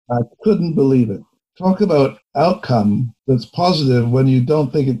I couldn't believe it. Talk about outcome that's positive when you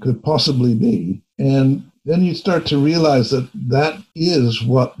don't think it could possibly be. And then you start to realize that that is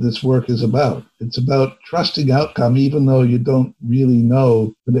what this work is about. It's about trusting outcome, even though you don't really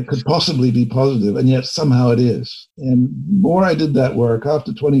know that it could possibly be positive, and yet somehow it is. And the more I did that work,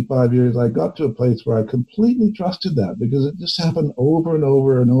 after 25 years, I got to a place where I completely trusted that because it just happened over and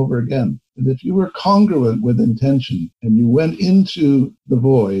over and over again. And if you were congruent with intention and you went into the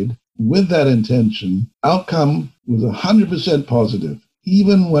void with that intention, outcome was 100% positive,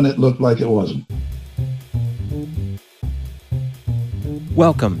 even when it looked like it wasn't.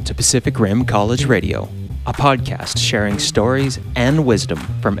 Welcome to Pacific Rim College Radio, a podcast sharing stories and wisdom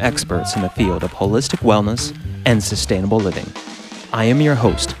from experts in the field of holistic wellness and sustainable living. I am your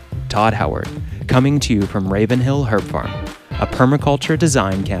host, Todd Howard, coming to you from Ravenhill Herb Farm, a permaculture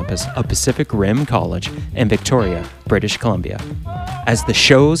design campus of Pacific Rim College in Victoria, British Columbia. As the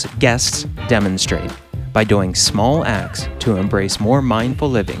show's guests demonstrate, by doing small acts to embrace more mindful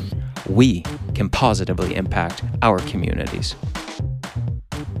living, we can positively impact our communities.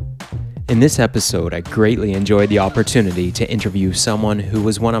 In this episode, I greatly enjoyed the opportunity to interview someone who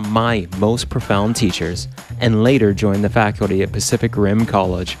was one of my most profound teachers and later joined the faculty at Pacific Rim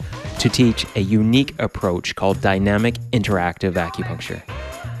College to teach a unique approach called dynamic interactive acupuncture.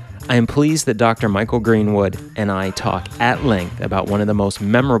 I am pleased that Dr. Michael Greenwood and I talk at length about one of the most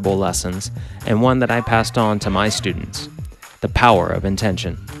memorable lessons and one that I passed on to my students, the power of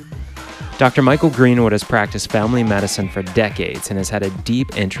intention. Dr. Michael Greenwood has practiced family medicine for decades and has had a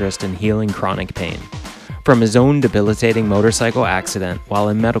deep interest in healing chronic pain. From his own debilitating motorcycle accident while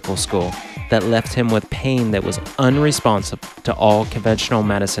in medical school that left him with pain that was unresponsive to all conventional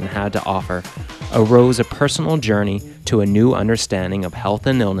medicine had to offer, arose a personal journey to a new understanding of health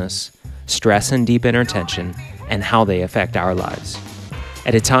and illness, stress and deep inner tension, and how they affect our lives.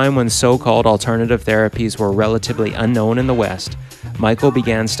 At a time when so-called alternative therapies were relatively unknown in the West, Michael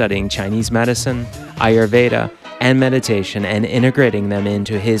began studying Chinese medicine, Ayurveda, and meditation and integrating them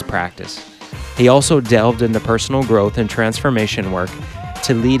into his practice. He also delved into personal growth and transformation work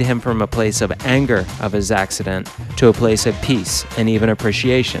to lead him from a place of anger of his accident to a place of peace and even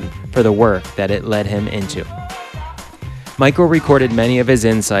appreciation for the work that it led him into. Michael recorded many of his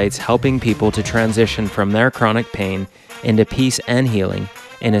insights helping people to transition from their chronic pain into peace and healing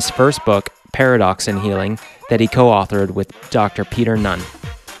in his first book, Paradox in Healing, that he co-authored with Dr. Peter Nunn.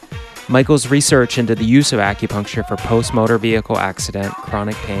 Michael's research into the use of acupuncture for post-motor vehicle accident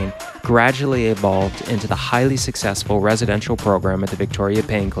chronic pain gradually evolved into the highly successful residential program at the Victoria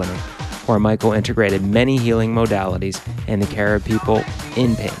Pain Clinic, where Michael integrated many healing modalities in the care of people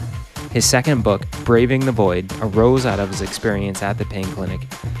in pain. His second book, Braving the Void, arose out of his experience at the pain clinic,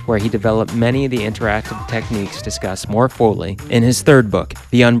 where he developed many of the interactive techniques discussed more fully in his third book,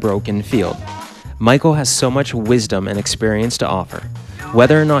 The Unbroken Field. Michael has so much wisdom and experience to offer.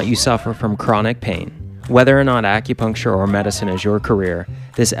 Whether or not you suffer from chronic pain, whether or not acupuncture or medicine is your career,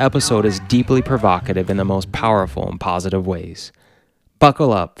 this episode is deeply provocative in the most powerful and positive ways.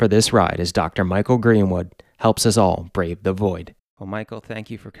 Buckle up for this ride as Dr. Michael Greenwood helps us all brave the void. Well, Michael,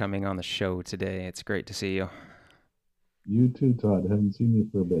 thank you for coming on the show today. It's great to see you. You too, Todd. Haven't seen you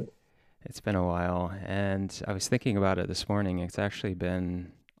for a bit. It's been a while, and I was thinking about it this morning. It's actually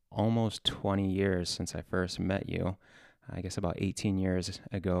been almost 20 years since I first met you. I guess about 18 years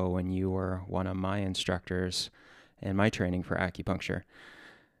ago when you were one of my instructors in my training for acupuncture.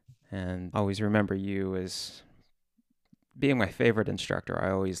 And I always remember you as being my favorite instructor. I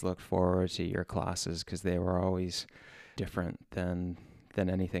always looked forward to your classes because they were always different than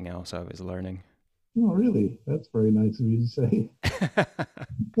anything else I was learning. Oh, really? That's very nice of you to say.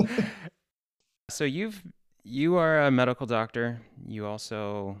 So you are a medical doctor. You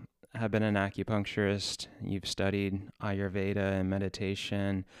also have been an acupuncturist. You've studied Ayurveda and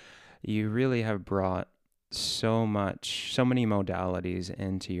meditation. You really have brought so many modalities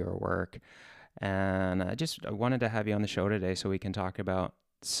into your work. And I wanted to have you on the show today so we can talk about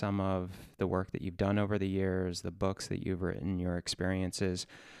some of the work that you've done over the years, the books that you've written, your experiences.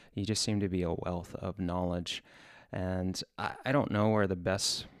 You just seem to be a wealth of knowledge. And I don't know where the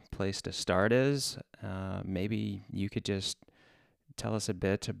best place to start is. Maybe you could just tell us a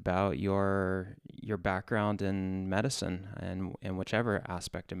bit about your background in medicine and whichever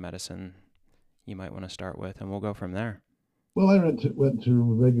aspect of medicine you might want to start with, and we'll go from there. Well, I went to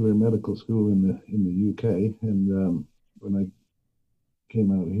regular medical school in the UK, and when I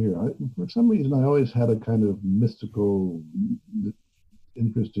came out here, for some reason I always had a kind of mystical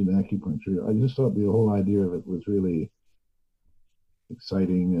interest in acupuncture. I just thought the whole idea of it was really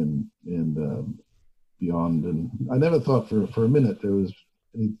exciting and beyond. And I never thought for a minute there was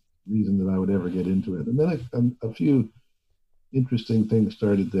any reason that I would ever get into it. And then a few interesting things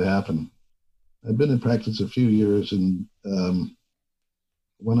started to happen. I'd been in practice a few years, and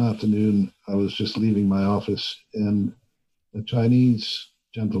one afternoon I was just leaving my office, and a Chinese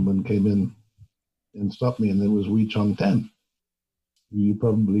gentleman came in and stopped me, and it was Wei Chong Tan, who you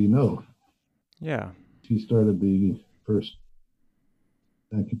probably know. Yeah. He started the first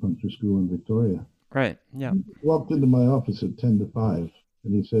acupuncture school in Victoria. Right. Yeah. He walked into my office at 10 to 5,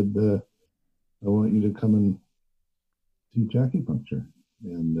 and he said, I want you to come and teach acupuncture.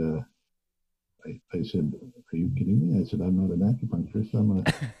 And I said, are you kidding me? I said, I'm not an acupuncturist.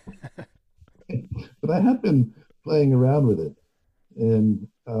 But I had been playing around with it. And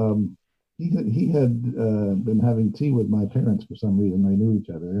he had been having tea with my parents for some reason. They knew each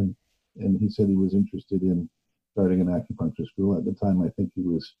other. And he said he was interested in starting an acupuncture school. At the time, I think he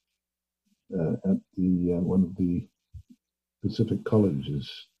was at the one of the Pacific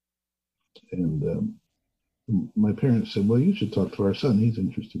colleges. And my parents said, well, you should talk to our son. He's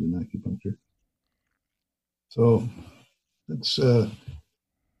interested in acupuncture. So that's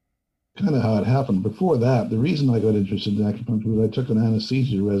kind of how it happened. Before that, the reason I got interested in acupuncture was I took an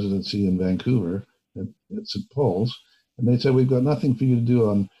anesthesia residency in Vancouver at St. Paul's, and they said, we've got nothing for you to do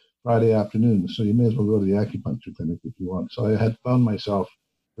on Friday afternoon, so you may as well go to the acupuncture clinic if you want. So I had found myself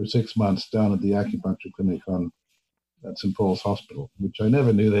for 6 months down at the acupuncture clinic at St. Paul's Hospital, which I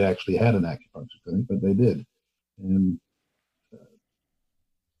never knew they actually had an acupuncture clinic, but they did. And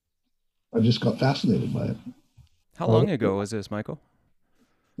I just got fascinated by it. How long ago was this, Michael?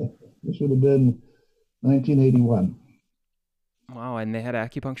 This would have been 1981. Wow, and they had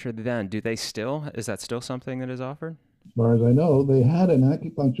acupuncture then. Do they still? Is that still something that is offered? As far as I know, they had an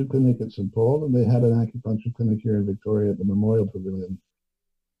acupuncture clinic at St. Paul, and they had an acupuncture clinic here in Victoria at the Memorial Pavilion.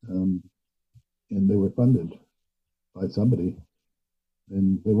 And they were funded by somebody.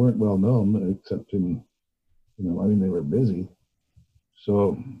 And they weren't well known, except in, they were busy.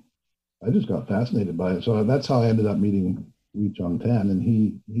 So I just got fascinated by it. So that's how I ended up meeting Wei Chong Tan, and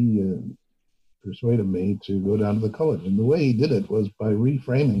he persuaded me to go down to the college. And the way he did it was by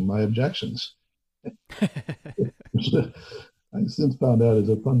reframing my objections. I since found out is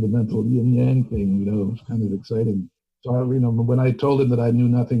a fundamental yin-yang thing, it's kind of exciting. So, when I told him that I knew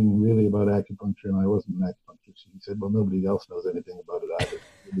nothing really about acupuncture and I wasn't an acupuncturist, he said, well, nobody else knows anything about it either.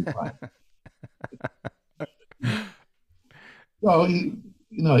 It'll be fine. So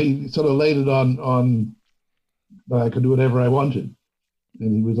he sort of laid it on that I could do whatever I wanted.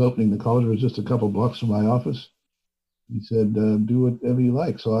 And he was opening the college. It was just a couple blocks from my office. He said, do whatever you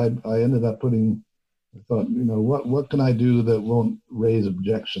like. So I ended up I thought, what can I do that won't raise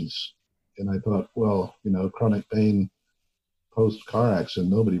objections? And I thought, well, chronic pain post-car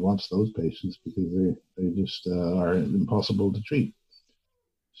accident, nobody wants those patients because they just are impossible to treat.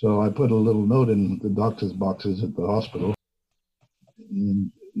 So I put a little note in the doctor's boxes at the hospital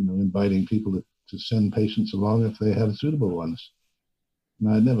and, inviting people to send patients along if they had suitable ones. And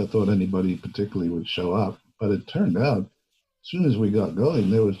I never thought anybody particularly would show up, but it turned out as soon as we got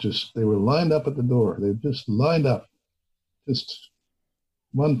going, they were lined up at the door. They just lined up, just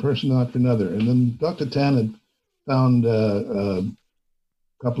one person after another. And then Dr. Tan had found a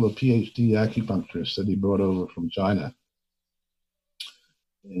couple of PhD acupuncturists that he brought over from China,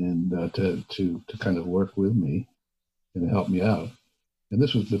 and to kind of work with me and help me out. And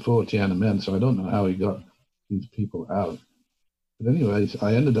this was before Tiananmen, so I don't know how he got these people out. But anyways,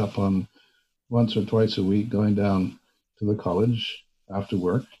 I ended up on once or twice a week going down to the college after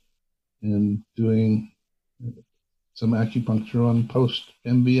work and doing some acupuncture on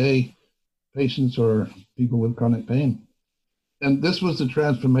post-MBA patients or people with chronic pain. And this was the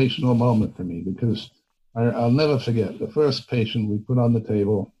transformational moment for me because I'll never forget the first patient we put on the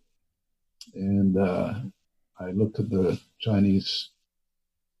table, and I looked at the Chinese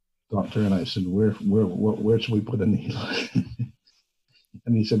doctor and I said, where should we put a needle?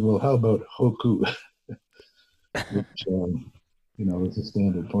 And he said, well, how about Hoku? Which, is a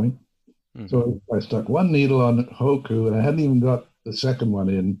standard point. Mm-hmm. So I stuck one needle on Hoku, and I hadn't even got the second one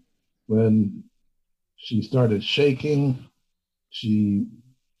in when she started shaking. She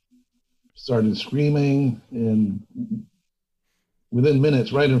started screaming, and within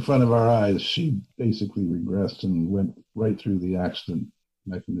minutes, right in front of our eyes, she basically regressed and went right through the accident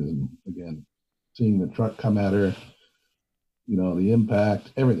mechanism again. Seeing the truck come at her, the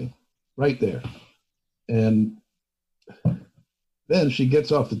impact, everything, right there. And then she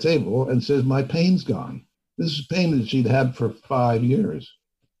gets off the table and says, my pain's gone. This is pain that she'd had for 5 years.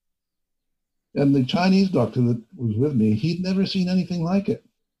 And the Chinese doctor that was with me, he'd never seen anything like it.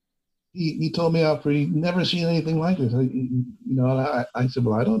 he told me after he'd never seen anything like this. I said,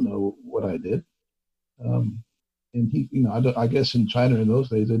 well, I don't know what I did. Um, and I guess in China in those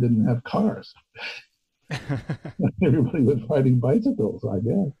days, they didn't have cars. Everybody was riding bicycles, I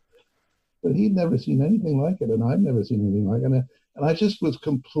guess. But he'd never seen anything like it, and I'd never seen anything like it. And I just was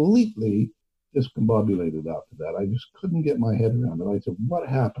completely discombobulated after that. I just couldn't get my head around it. I said, what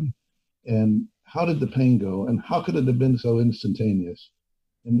happened? And how did the pain go? And how could it have been so instantaneous?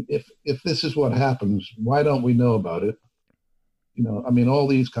 And if this is what happens, why don't we know about it? All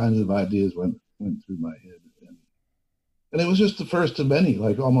these kinds of ideas went through my head. And it was just the first of many.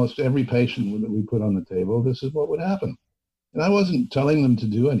 Like almost every patient that we put on the table, this is what would happen. And I wasn't telling them to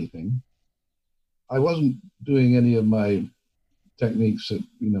do anything. I wasn't doing any of my techniques that,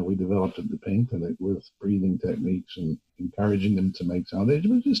 we developed at the pain clinic with breathing techniques and encouraging them to make sound. They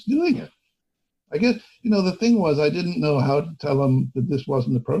were just doing it. I guess, the thing was I didn't know how to tell them that this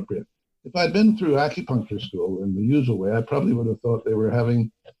wasn't appropriate. If I'd been through acupuncture school in the usual way, I probably would have thought they were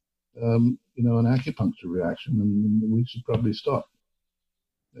having, an acupuncture reaction and we should probably stop.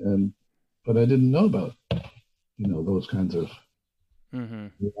 But I didn't know about, those kinds of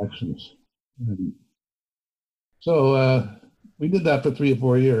reactions. And so we did that for 3 or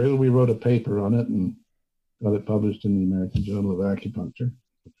 4 years. We wrote a paper on it and got it published in the American Journal of Acupuncture,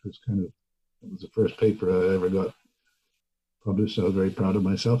 which was it was the first paper I ever got published. So I was very proud of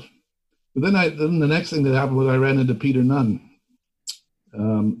myself. But then the next thing that happened was I ran into Peter Nunn.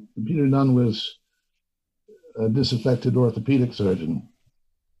 Peter Nunn was a disaffected orthopedic surgeon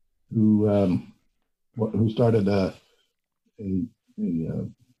who started a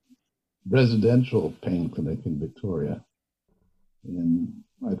residential pain clinic in Victoria. And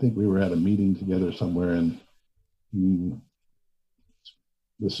I think we were at a meeting together somewhere, and he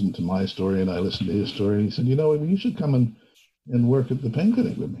listened to my story and I listened to his story, and he said, you should come and work at the pain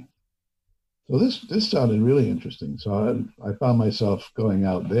clinic with me. So this sounded really interesting. So I found myself going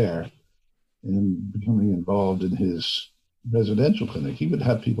out there and becoming involved in his residential clinic. He would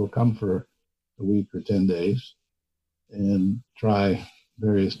have people come for a week or 10 days and try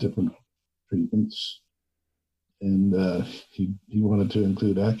various different treatments. And he wanted to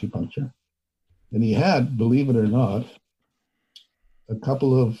include acupuncture. And he had, believe it or not, a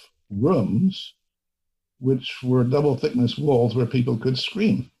couple of rooms which were double thickness walls where people could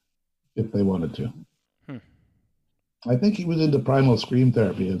scream if they wanted to. I think he was into primal scream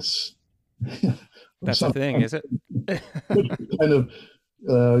therapy. It's that's a thing, is it? kind of,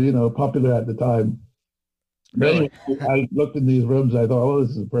 popular at the time. Really? But anyway, I looked in these rooms. I thought,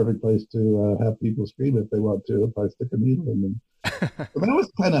 this is a perfect place to have people scream if they want to, if I stick a needle in them. So that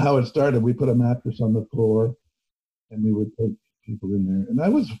was kind of how it started. We put a mattress on the floor and we would take people in there. And I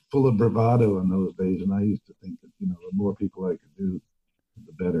was full of bravado in those days. And I used to think that, the more people I could do,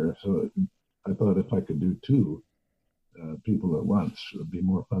 the better. So I thought if I could do 2 people at once, it would be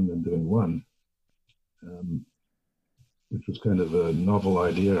more fun than doing one, which was kind of a novel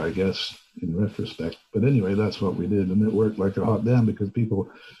idea, I guess, in retrospect. But anyway, that's what we did. And it worked like a hot damn because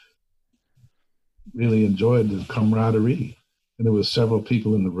people really enjoyed the camaraderie. And there was several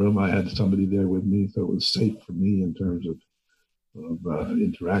people in the room. I had somebody there with me, so it was safe for me in terms of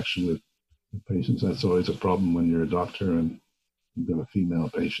interaction with patients. That's always a problem when you're a doctor and you've got a female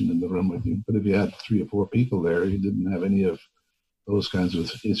patient in the room with you. But if you had 3 or 4 people there, you didn't have any of those kinds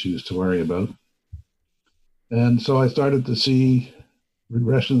of issues to worry about. And so I started to see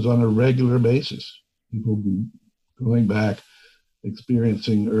regressions on a regular basis. People going back,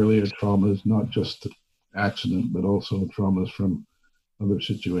 experiencing earlier traumas, not just the accident, but also traumas from other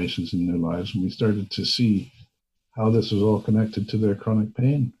situations in their lives. And we started to see how this was all connected to their chronic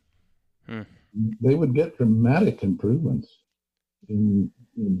pain. They would get dramatic improvements in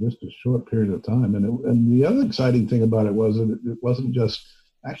just a short period of time. And the other exciting thing about it was that it wasn't just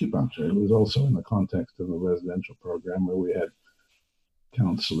acupuncture. It was also in the context of a residential program where we had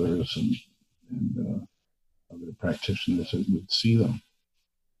counselors and other practitioners that would see them,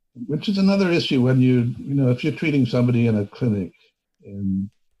 which is another issue when if you're treating somebody in a clinic and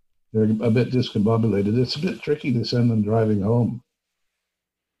they're a bit discombobulated, it's a bit tricky to send them driving home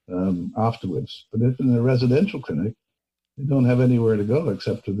afterwards. But if in a residential clinic, they don't have anywhere to go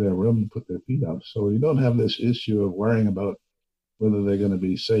except to their room and put their feet up. So you don't have this issue of worrying about whether they're going to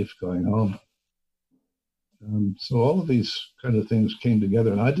be safe going home. So all of these kind of things came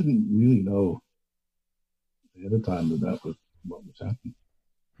together, and I didn't really know ahead of time that was what was happening.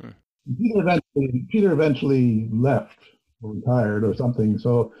 Peter eventually left or retired or something,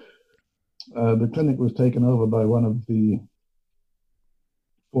 so the clinic was taken over by one of the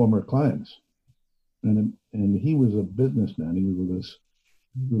former clients, and he was a businessman. He was with us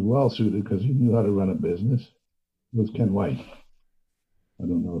He was well suited because he knew how to run a business. It was Ken White. I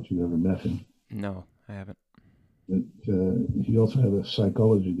don't know if you ever met him. No, I haven't. But he also had a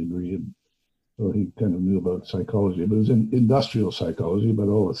psychology degree, and so he kind of knew about psychology. But it was in industrial psychology, but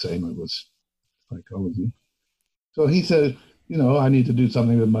all the same, it was psychology. So he said, I need to do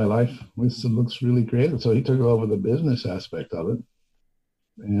something with my life. This looks really creative. So he took over the business aspect of it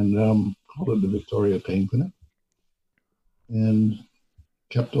and called it the Victoria Pain Clinic and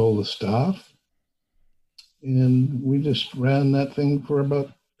kept all the staff. And we just ran that thing for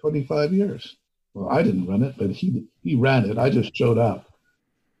about 25 years. Well, I didn't run it, but he ran it. I just showed up.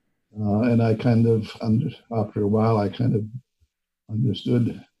 And I kind of, after a while, I kind of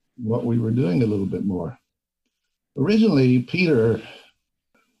understood what we were doing a little bit more. Originally, Peter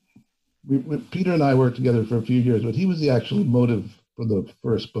and I worked together for a few years, but he was the actual motive for the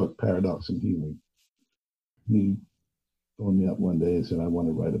first book, Paradox and Healing. He phoned me up one day and said, I want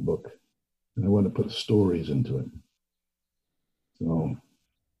to write a book, and I want to put stories into it. So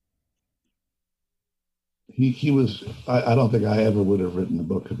he was, I don't think I ever would have written a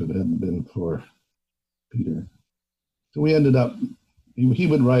book if it hadn't been for Peter. So we ended up, he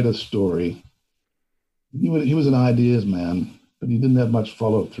would write a story. He was an ideas man, but he didn't have much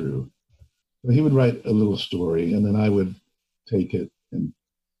follow through. So he would write a little story, and then I would take it and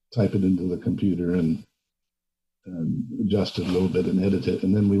type it into the computer and adjust it a little bit and edit it,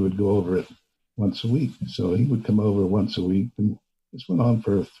 and then we would go over it once a week. So he would come over once a week, and this went on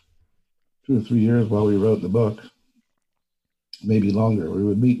for 2 or 3 years while we wrote the book, maybe longer. We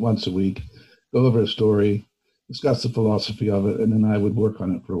would meet once a week, go over a story, discuss the philosophy of it, and then I would work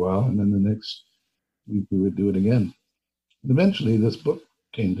on it for a while, and then the next week we would do it again. And eventually this book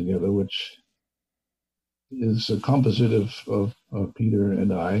came together, which is a composite of Peter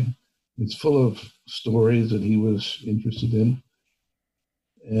and I. It's full of stories that he was interested in.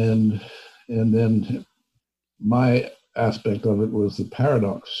 And then my aspect of it was the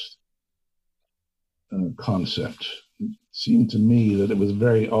paradox concept. It seemed to me that it was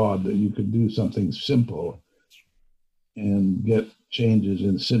very odd that you could do something simple and get changes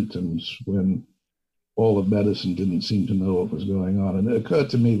in symptoms when all of medicine didn't seem to know what was going on. And it occurred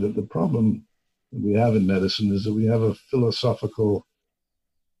to me that the problem that we have in medicine is that we have a philosophical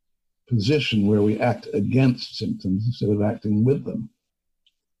position where we act against symptoms instead of acting with them.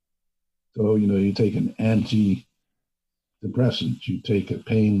 So, you take an antidepressant, you take a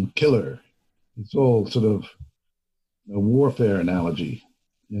painkiller. It's all sort of a warfare analogy.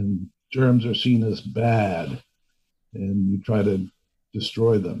 And germs are seen as bad, and you try to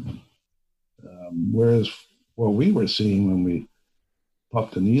destroy them. Whereas what we were seeing when we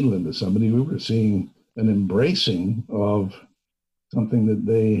popped a needle into somebody, we were seeing an embracing of something that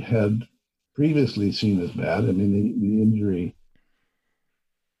they had previously seen as bad. I mean, the injury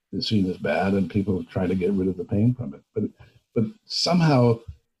is seen as bad, and people try to get rid of the pain from it. But somehow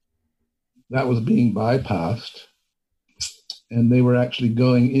that was being bypassed, and they were actually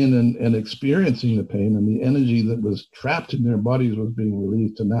going in and experiencing the pain, and the energy that was trapped in their bodies was being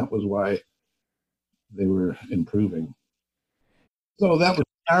released, and that was why they were improving. So that was the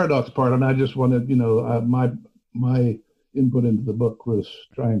paradox part, and I just wanted, my input into the book was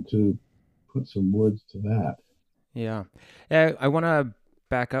trying to put some words to that. Yeah. I want to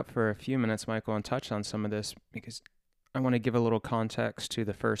back up for a few minutes, Michael, and touch on some of this, because I want to give a little context to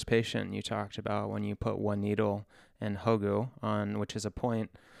the first patient you talked about when you put one needle and hogu on, which is a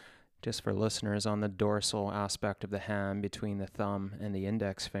point, just for listeners, on the dorsal aspect of the hand between the thumb and the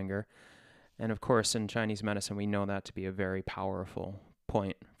index finger. And of course, in Chinese medicine, we know that to be a very powerful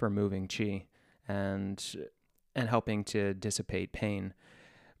point for moving qi and helping to dissipate pain.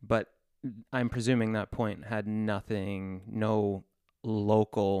 But I'm presuming that point had no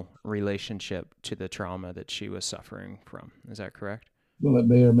local relationship to the trauma that she was suffering from. Is that correct? Well, it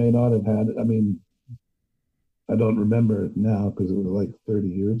may or may not have had. I mean, I don't remember it now because it was like 30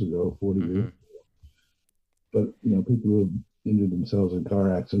 years ago, 40 years ago. But, people who have injured themselves in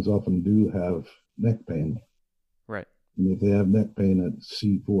car accidents often do have neck pain. Right. And if they have neck pain at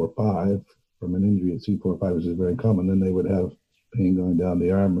C4-5 from an injury at C4-5, which is very common, then they would have pain going down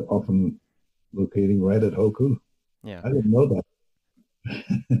the arm, often locating right at hoku. Yeah. I didn't know that.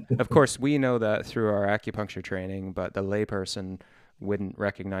 Of course, we know that through our acupuncture training, but the layperson wouldn't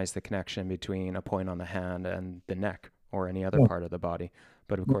recognize the connection between a point on the hand and the neck or any other part of the body.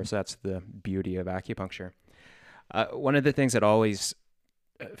 But of course, that's the beauty of acupuncture. One of the things that always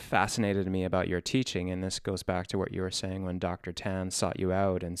fascinated me about your teaching, and this goes back to what you were saying when Dr. Tan sought you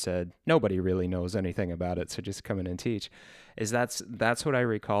out and said, nobody really knows anything about it, so just come in and teach, is that's what I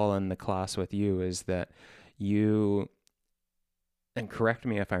recall in the class with you, is that you and correct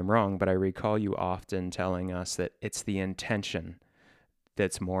me if I'm wrong, but I recall you often telling us that it's the intention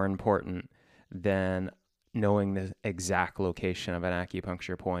that's more important than knowing the exact location of an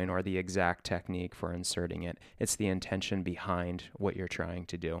acupuncture point or the exact technique for inserting it. It's the intention behind what you're trying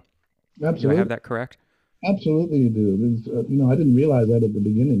to do. Do I have Absolutely. that correct? Absolutely, you do. I didn't realize that at the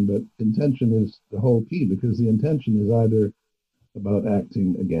beginning, but intention is the whole key because the intention is either about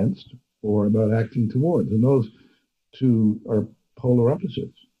acting against or about acting towards. And those two are polar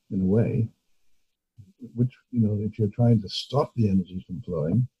opposites in a way, which, if you're trying to stop the energy from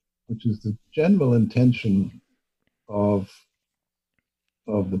flowing, which is the general intention of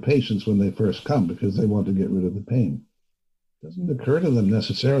the patients when they first come because they want to get rid of the pain. It doesn't occur to them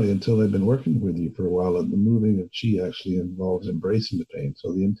necessarily until they've been working with you for a while that the moving of chi actually involves embracing the pain.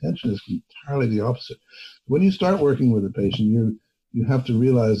 So the intention is entirely the opposite. When you start working with a patient, you have to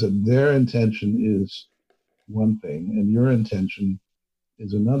realize that their intention is one thing and your intention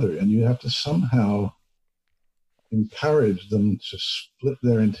is another. And you have to somehow encourage them to split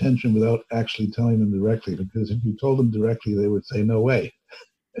their intention without actually telling them directly. Because if you told them directly, they would say, no way.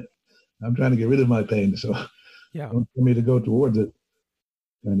 I'm trying to get rid of my pain. So Yeah. don't tell me to go towards it,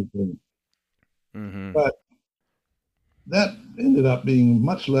 kind of thing. Mm-hmm. But that ended up being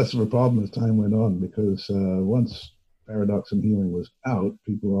much less of a problem as time went on because once Paradox and Healing was out,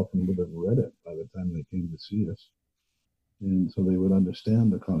 people often would have read it by the time they came to see us. And so they would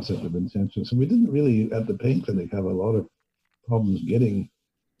understand the concept of intention. So we didn't really, at the pain clinic, have a lot of problems getting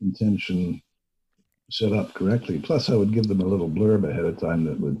intention set up correctly. Plus, I would give them a little blurb ahead of time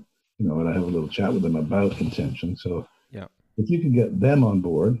that would, and I have a little chat with them about intention. So Yeah. if you can get them on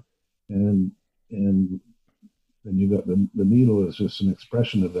board and then you got the needle is just an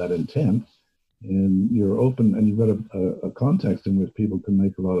expression of that intent, and you're open and you've got a context in which people can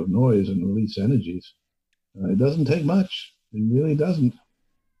make a lot of noise and release energies. It doesn't take much. It really doesn't.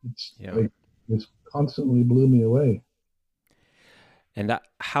 It's like this constantly blew me away. And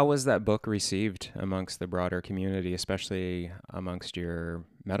how was that book received amongst the broader community, especially amongst your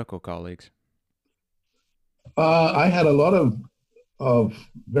medical colleagues? I had a lot of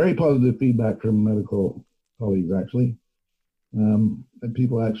very positive feedback from medical colleagues, actually. And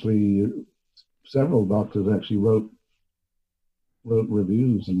people actually, several doctors actually wrote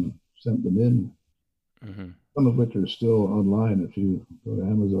reviews and sent them in. Mm-hmm. Some of which are still online. If you go to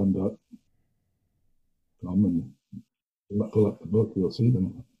Amazon.com and pull up the book, you'll see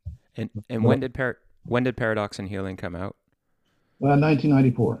them. And when did Paradox and Healing come out?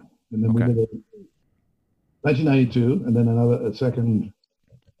 1994, and then we did 1992, and then a second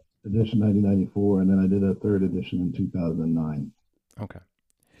edition 1994, and then I did a third edition in 2009. Okay.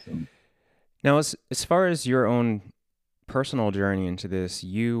 So. Now, as far as your own personal journey into this,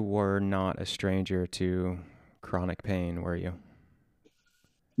 you were not a stranger to chronic pain, were you?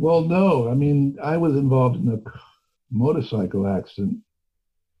 Well, no. I mean, I was involved in a motorcycle accident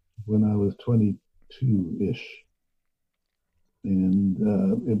when I was 22-ish. And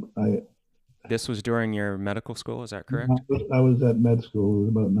this was during your medical school, is that correct? I was at med school. It was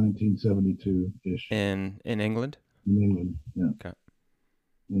about 1972-ish. In England? In England, yeah. Okay.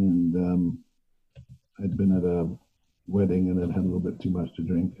 And I'd been at a wedding and I'd had a little bit too much to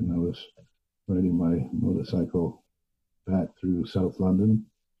drink, and I was riding my motorcycle back through South London.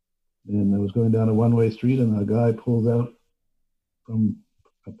 And I was going down a one-way street, and a guy pulled out from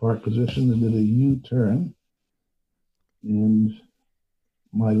a park position and did a U-turn. And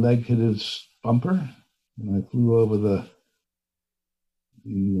my leg hit his bumper, and I flew over the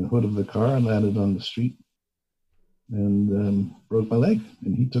hood of the car and landed on the street and broke my leg,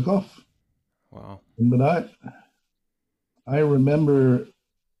 and he took off. Wow. But I remember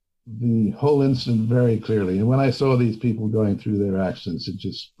the whole incident very clearly. And when I saw these people going through their accidents, it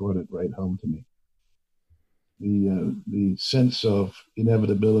just brought it right home to me. The sense of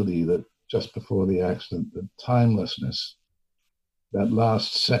inevitability that just before the accident, the timelessness, that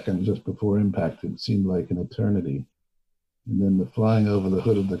last second just before impact, it seemed like an eternity. And then the flying over the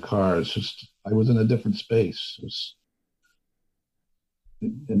hood of the car is just, I was in a different space.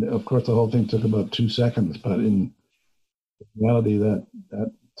 And of course, the whole thing took about 2 seconds, but in reality, that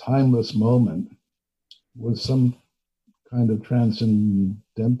timeless moment was some kind of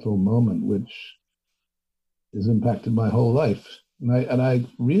transcendental moment which has impacted my whole life. And I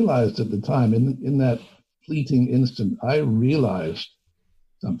realized at the time, in that fleeting instant, I realized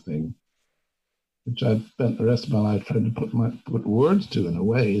something which I've spent the rest of my life trying to put words to in a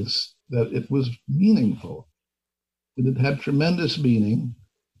way, is that it was meaningful, that it had tremendous meaning,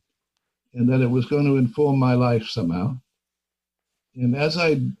 and that it was going to inform my life somehow. And as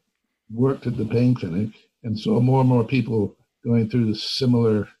I worked at the pain clinic and saw more and more people going through the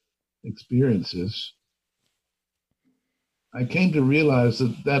similar experiences, I came to realize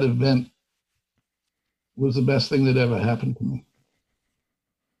that that event was the best thing that ever happened to me.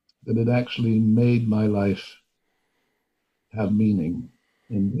 That it actually made my life have meaning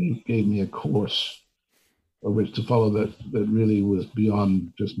and gave me a course of which to follow that really was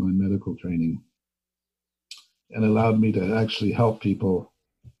beyond just my medical training and allowed me to actually help people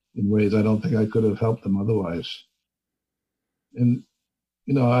in ways I don't think I could have helped them otherwise. And,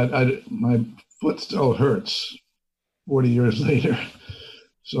 you know, my foot still hurts 40 years later.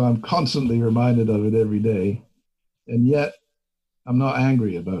 So I'm constantly reminded of it every day. And yet I'm not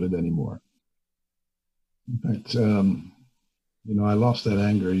angry about it anymore. In fact, you know, I lost that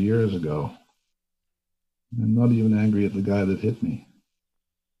anger years ago. I'm not even angry at the guy that hit me.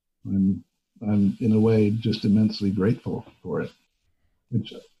 I'm in a way just immensely grateful for it,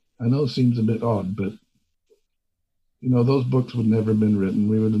 which I know seems a bit odd, but you know, those books would never have been written.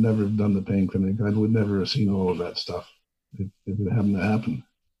 We would have never have done the pain clinic. I would never have seen all of that stuff if it hadn't happened.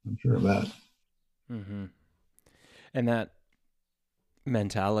 I'm sure of that. Mm-hmm. And that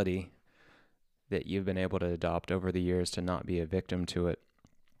mentality that you've been able to adopt over the years to not be a victim to it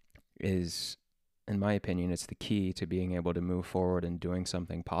is, in my opinion, it's the key to being able to move forward and doing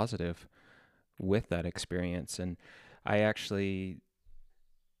something positive with that experience. And I actually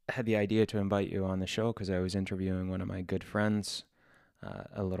had the idea to invite you on the show because I was interviewing one of my good friends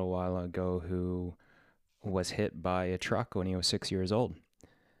a little while ago who was hit by a truck when he was 6 years old.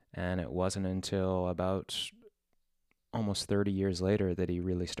 And it wasn't until about almost 30 years later that he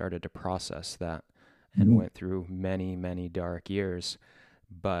really started to process that and went through many, many dark years.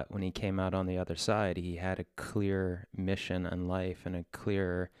 But when he came out on the other side, he had a clear mission in life and a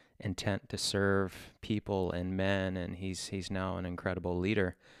clear intent to serve people and men. And he's now an incredible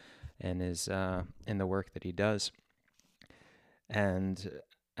leader and is in the work that he does. And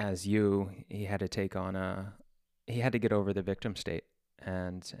as he had to take on he had to get over the victim state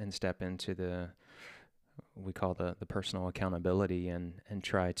and step into we call the personal accountability and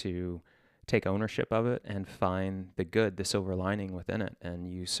try to take ownership of it and find the good, the silver lining within it.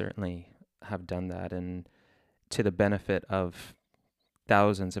 And you certainly have done that, and to the benefit of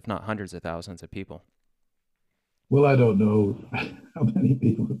thousands, if not hundreds of thousands of people. Well, I don't know how many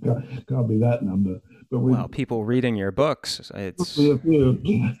people copy that number, but well, people reading your books, it's a few.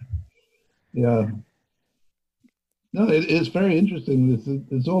 Yeah. No, it's very interesting.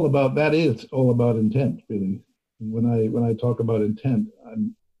 It's all about that. Is all about intent, really. When I talk about intent,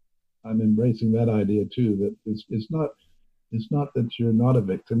 I'm embracing that idea too. That it's not that you're not a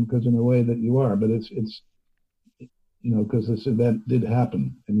victim, because in a way that you are, but it's you know, because this event did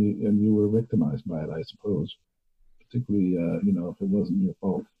happen and you were victimized by it, I suppose. Particularly, you know, if it wasn't your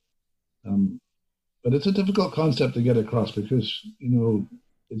fault. But it's a difficult concept to get across because, you know,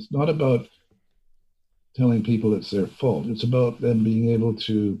 it's not about telling people it's their fault. It's about them being able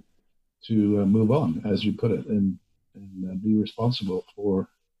to move on, as you put it, and be responsible for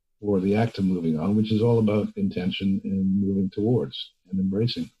the act of moving on, which is all about intention and moving towards and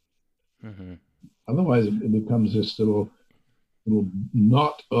embracing. Mm-hmm. Otherwise, it becomes this little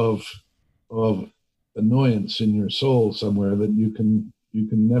knot of annoyance in your soul somewhere that you can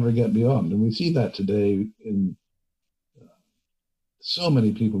never get beyond. And we see that today in so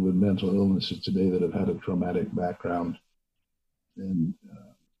many people with mental illnesses today that have had a traumatic background. And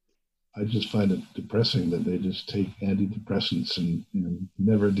I just find it depressing that they just take antidepressants and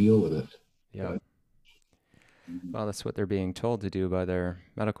never deal with it. Yeah. Well, that's what they're being told to do by their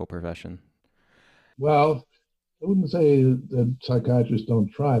medical profession. Well, I wouldn't say that psychiatrists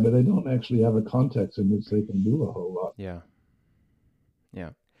don't try, but they don't actually have a context in which they can do a whole lot. Yeah.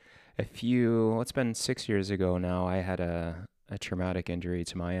 Yeah. It's been 6 years ago now, I had a traumatic injury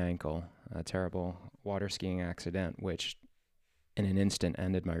to my ankle, a terrible water skiing accident, which in an instant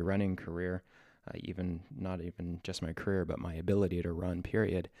ended my running career, not even just my career, but my ability to run,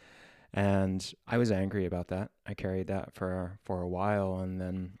 period. And I was angry about that. I carried that for a while. And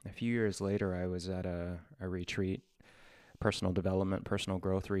then a few years later, I was at a retreat, personal development, personal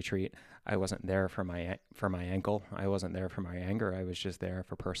growth retreat. I wasn't there for my ankle. I wasn't there for my anger. I was just there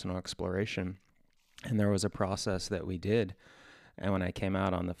for personal exploration. And there was a process that we did. And when I came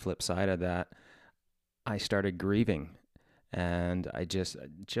out on the flip side of that, I started grieving. And I just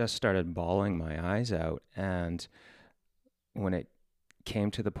started bawling my eyes out. And when it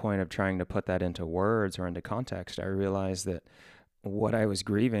came to the point of trying to put that into words or into context, I realized that what I was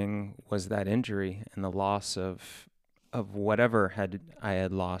grieving was that injury and the loss of whatever I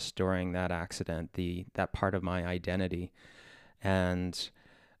had lost during that accident, that part of my identity. And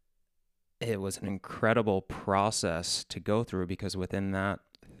it was an incredible process to go through because within that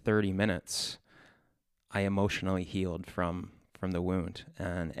 30 minutes, I emotionally healed from the wound,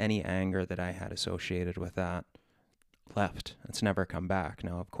 and any anger that I had associated with that left. It's never come back.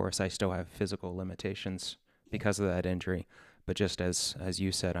 Now, of course, I still have physical limitations because of that injury, but just as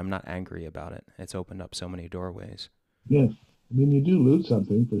you said, I'm not angry about it. It's opened up so many doorways. Yes. I mean, you do lose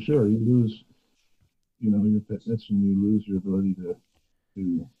something for sure. You lose, your fitness, and you lose your ability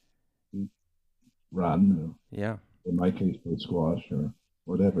to run, or Yeah. in my case, play squash or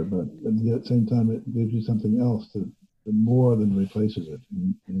whatever. But at the same time, it gives you something else that more than replaces it.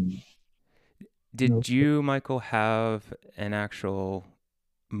 And Did you, Michael, have an actual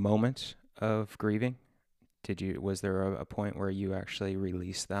moment of grieving? Was there a point where you actually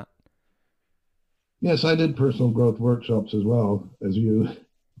released that? yes, I did personal growth workshops as well as you,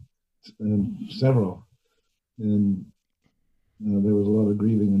 and several. And there was a lot of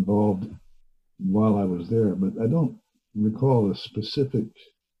grieving involved while I was there, but I don't recall a specific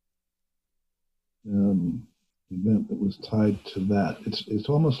event that was tied to that. It's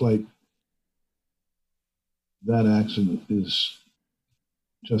almost like that accident is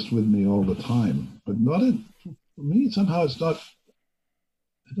just with me all the time, but not in, for me. Somehow it's not.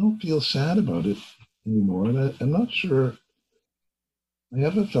 I don't feel sad about it anymore, and I'm not sure I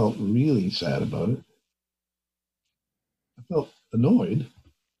ever felt really sad about it. I felt annoyed,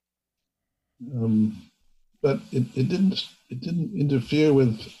 but it didn't interfere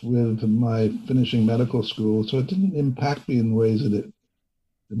with my finishing medical school, so it didn't impact me in ways that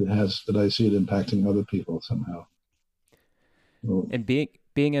I see it impacting other people somehow. So, And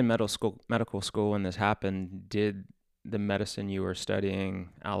being in medical school when this happened, did the medicine you were studying,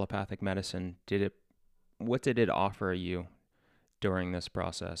 allopathic medicine, what did it offer you during this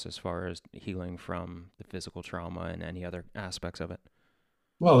process as far as healing from the physical trauma and any other aspects of it?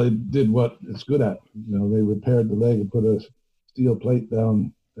 well, it did what it's good at. They repaired the leg and put a steel plate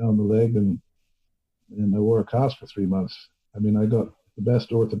down the leg, and I wore a cast for 3 months. I mean, I got the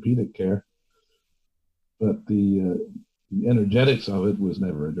best orthopedic care, but the energetics of it was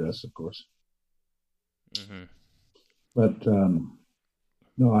never addressed, of course. Mm-hmm. But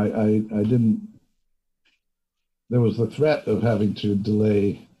no, I didn't. There was the threat of having to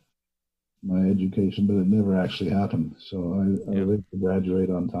delay my education, but it never actually happened. So I was able to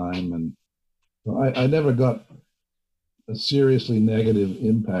graduate on time, and so I never got a seriously negative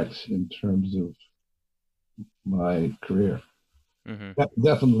impact in terms of my career. Mm-hmm. That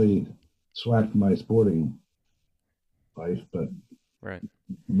definitely swacked my sporting life, but Right.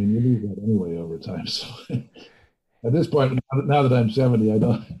 I mean, you lose that anyway over time. So at this point, now that I'm 70, I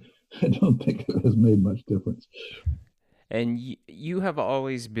don't think it has made much difference. And you have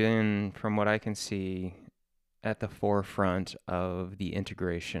always been, from what I can see, at the forefront of the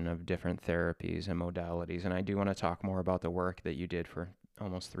integration of different therapies and modalities. And I do want to talk more about the work that you did for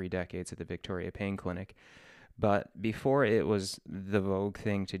almost 3 decades at the Victoria Pain Clinic. But before it was the vogue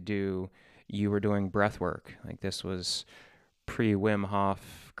thing to do, you were doing breath work. Like this was pre Wim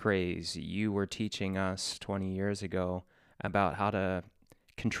Hof craze. You were teaching us 20 years ago about how to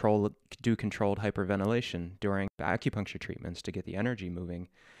do controlled hyperventilation during acupuncture treatments to get the energy moving.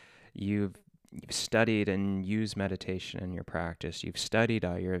 You've studied and used meditation in your practice. You've studied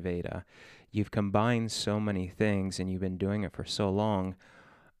Ayurveda. You've combined so many things and you've been doing it for so long.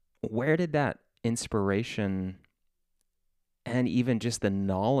 Where did that inspiration and even just the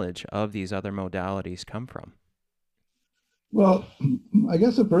knowledge of these other modalities come from? Well, I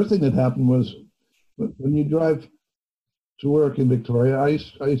guess the first thing that happened was when you drive to work in Victoria, I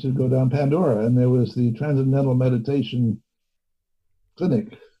used to go down Pandora, and there was the Transcendental Meditation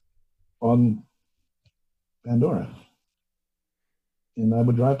Clinic on Pandora, and I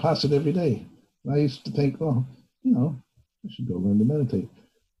would drive past it every day. And I used to think, well, I should go learn to meditate.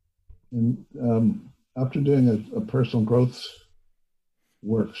 And after doing a personal growth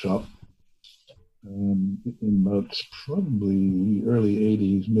workshop in about probably early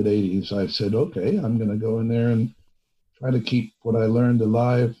 80s, mid 80s, I said, okay, I'm going to go in there and try to keep what I learned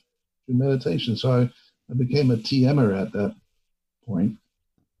alive through meditation. So I became a TMer at that point.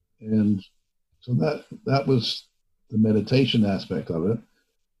 And so that was the meditation aspect of it.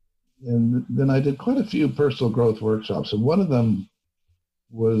 And then I did quite a few personal growth workshops. And one of them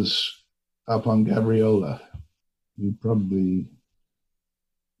was up on Gabriola. You probably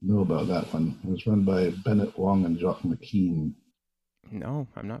know about that one. It was run by Bennett Wong and Jacques McKean. No,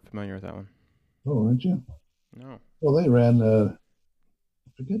 I'm not familiar with that one. Oh, aren't you? No. Well, they ran, I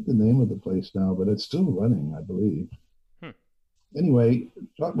forget the name of the place now, but it's still running, I believe. Anyway,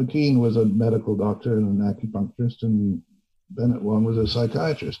 Jacques McKean was a medical doctor and an acupuncturist, and Bennett Wong was a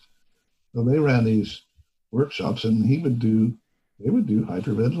psychiatrist. So they ran these workshops, and they would do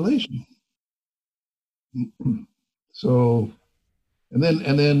hyperventilation. So, and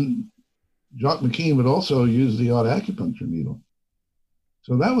then Jacques McKean would also use the odd acupuncture needle.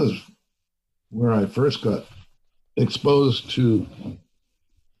 So that was where I first got exposed to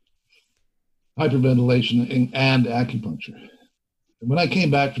hyperventilation and acupuncture. And when I came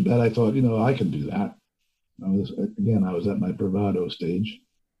back from that, I thought, I can do that. I was at my bravado stage.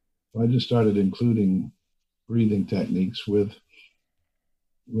 So I just started including breathing techniques with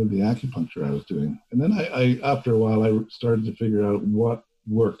the acupuncture I was doing. And then I after a while, I started to figure out what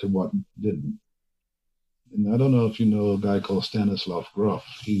worked and what didn't. And I don't know if you know a guy called Stanislav Grof.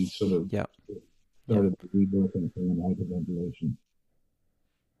 He sort of started the rebirthing thing in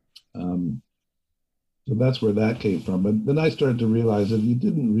hyperventilation. So that's where that came from. But then I started to realize that you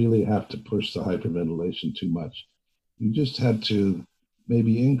didn't really have to push the hyperventilation too much. You just had to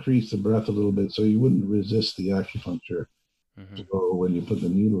maybe increase the breath a little bit so you wouldn't resist the acupuncture flow when you put the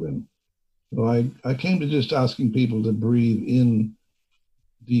needle in. So I came to just asking people to breathe in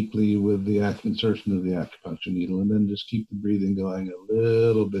deeply with the insertion of the acupuncture needle, and then just keep the breathing going a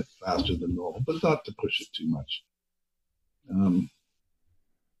little bit faster than normal, but not to push it too much.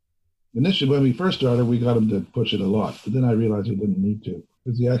 Initially, when we first started, we got them to push it a lot, but then I realized we didn't need to,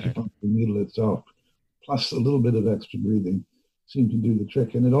 because the acupuncture needle itself, plus a little bit of extra breathing, seemed to do the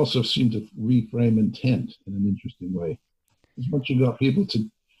trick. And it also seemed to reframe intent in an interesting way. Because once you got people to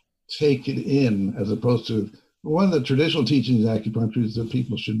take it in, as opposed to, one of the traditional teachings of acupuncture is that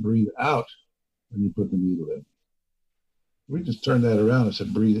people should breathe out when you put the needle in. We just turned that around and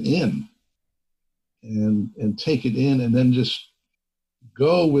said, breathe in and take it in, and then just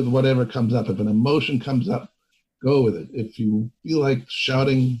go with whatever comes up. If an emotion comes up, go with it. If you feel like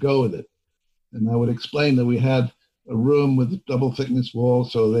shouting, go with it. And I would explain that we had a room with double thickness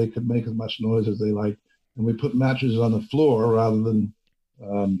walls so they could make as much noise as they liked. And we put mattresses on the floor rather than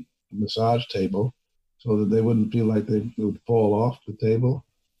a massage table so that they wouldn't feel like they would fall off the table.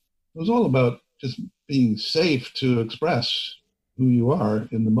 It was all about just being safe to express who you are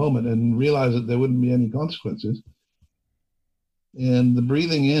in the moment and realize that there wouldn't be any consequences. And the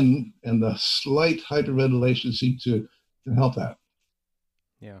breathing in and the slight hyperventilation seemed to help that.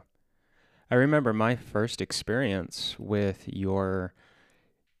 Yeah. I remember my first experience with your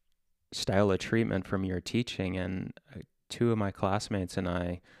style of treatment from your teaching, and two of my classmates and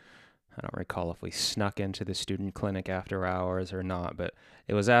I don't recall if we snuck into the student clinic after hours or not, but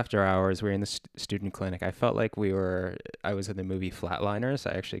it was after hours. We were in the student clinic. I felt like I was in the movie Flatliners.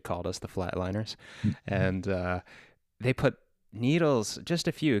 I actually called us the Flatliners. And they put needles, just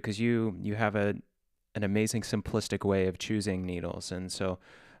a few, because you have an amazing simplistic way of choosing needles. And so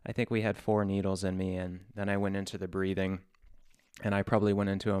I think we had 4 needles in me, and then I went into the breathing, and I probably went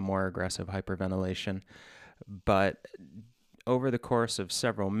into a more aggressive hyperventilation. But over the course of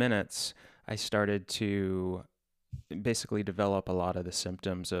several minutes, I started to basically develop a lot of the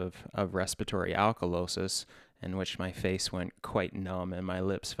symptoms of respiratory alkalosis, in which my face went quite numb and my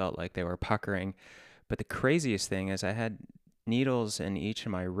lips felt like they were puckering. But the craziest thing is I had needles in each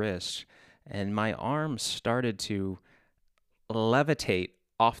of my wrists, and my arms started to levitate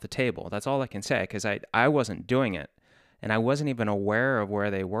off the table. That's all I can say, because I wasn't doing it. And I wasn't even aware of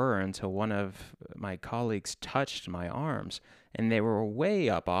where they were until one of my colleagues touched my arms, and they were way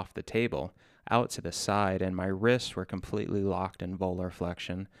up off the table, out to the side, and my wrists were completely locked in volar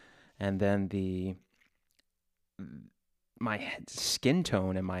flexion. And then my skin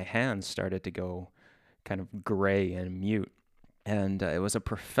tone in my hands started to go kind of gray and mute. And it was a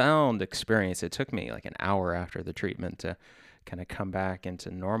profound experience. It took me like an hour after the treatment to kind of come back into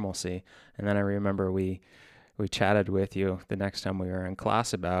normalcy. And then I remember we chatted with you the next time we were in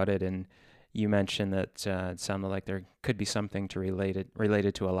class about it, and you mentioned that it sounded like there could be something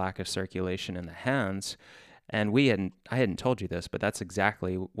related to a lack of circulation in the hands. And I hadn't told you this, but that's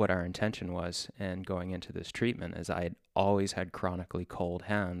exactly what our intention was. And going into this treatment, is I had always had chronically cold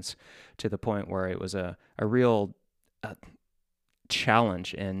hands, to the point where it was a real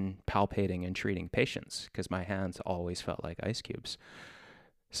challenge in palpating and treating patients, because my hands always felt like ice cubes.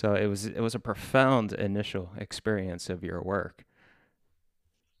 So it was a profound initial experience of your work.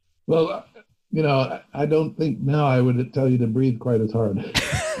 Well, I don't think now I would tell you to breathe quite as hard.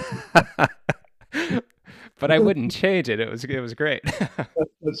 But I wouldn't change it. It was great.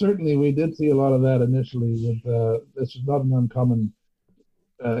 but certainly we did see a lot of that initially. This is not an uncommon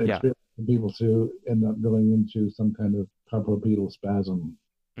experience for people to end up going into some kind of carpopedal spasm.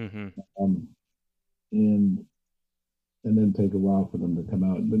 Mm-hmm. And and then take a while for them to come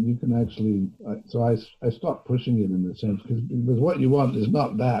out. But you can actually, so I stopped pushing it in a sense because what you want is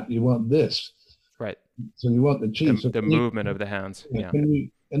not that, you want this. Right. So you want the chi. So The movement of the hands. Yeah.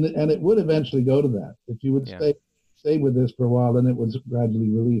 And it would eventually go to that. If you would Yeah. stay with this for a while, then it would gradually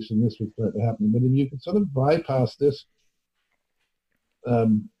release and this would start to happen. But if you could sort of bypass this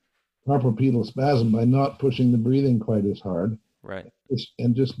carpal pedal spasm by not pushing the breathing quite as hard, right,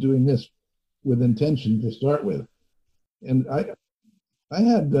 and just doing this with intention to start with. And I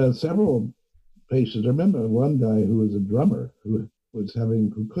had several patients. I remember one guy who was a drummer who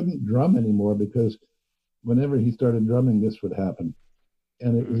couldn't drum anymore because whenever he started drumming, this would happen.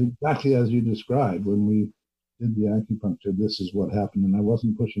 And it was exactly as you described when we did the acupuncture. This is what happened, and I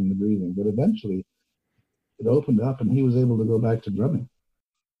wasn't pushing the breathing, but eventually it opened up, and he was able to go back to drumming.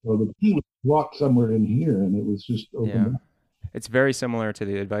 So he was locked somewhere in here, and it was just opened up. It's very similar to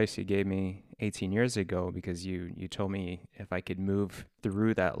the advice you gave me 18 years ago, because you told me if I could move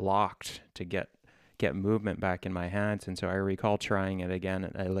through that locked to get movement back in my hands. And so I recall trying it again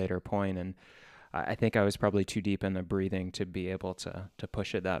at a later point, and I think I was probably too deep in the breathing to be able to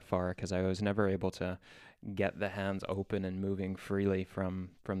push it that far, because I was never able to get the hands open and moving freely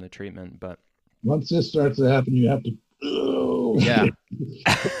from the treatment. But once this starts to happen, you have to. Yeah.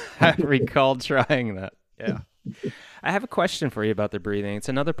 I recall trying that. Yeah. I have a question for you about the breathing. It's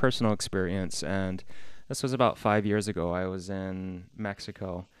another personal experience, and this was about 5 years ago. I was in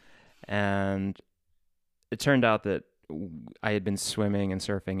Mexico, and it turned out that I had been swimming and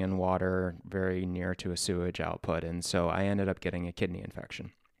surfing in water very near to a sewage output, and so I ended up getting a kidney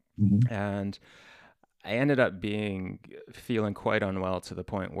infection. Mm-hmm. And I ended up feeling quite unwell to the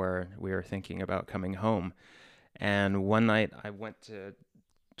point where we were thinking about coming home. And one night I went to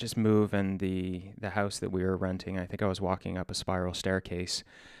just move in the house that we were renting. I think I was walking up a spiral staircase,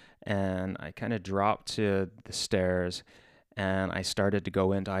 and I kind of dropped to the stairs, and I started to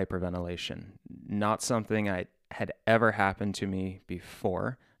go into hyperventilation. Not something I had ever happened to me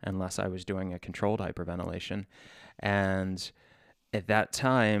before, unless I was doing a controlled hyperventilation. And at that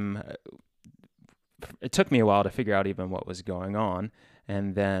time, it took me a while to figure out even what was going on.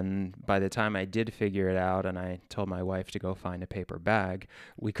 And then by the time I did figure it out and I told my wife to go find a paper bag,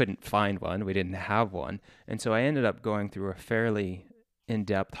 we couldn't find one. We didn't have one. And so I ended up going through a fairly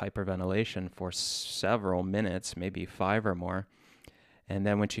in-depth hyperventilation for several minutes, maybe 5 or more. And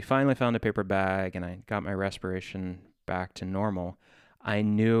then when she finally found a paper bag and I got my respiration back to normal, I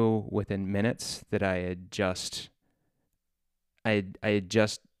knew within minutes that I had just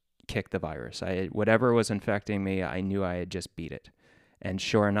kicked the virus. Whatever was infecting me, I knew I had just beat it. And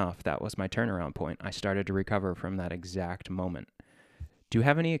sure enough, that was my turnaround point. I started to recover from that exact moment. Do you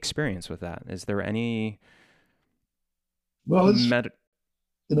have any experience with that? Is there any... Well,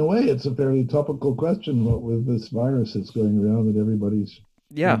 in a way, it's a fairly topical question, what with this virus that's going around that everybody's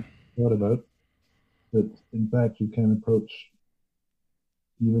thought about. That, in fact, you can approach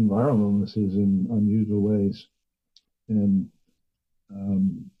even viral illnesses in unusual ways. And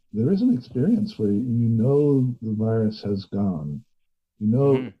there is an experience where you know the virus has gone. You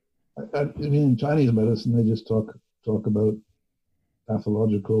know, I mean, in Chinese medicine, they just talk about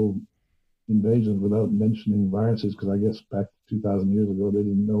pathological invasions without mentioning viruses, because I guess back 2,000 years ago, they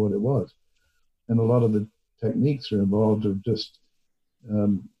didn't know what it was. And a lot of the techniques are involved of just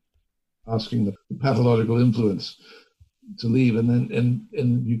asking the pathological influence to leave, and then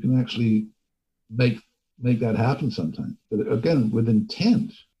and you can actually make that happen sometimes. But again, with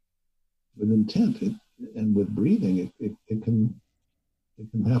intent, and with breathing, it can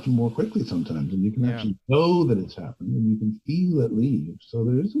happen more quickly sometimes, and you can actually know that it's happened, and you can feel it leave. So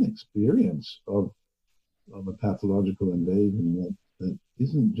there is an experience of a pathological invasion that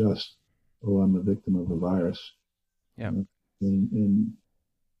isn't just, oh, I'm a victim of a virus. Yeah. And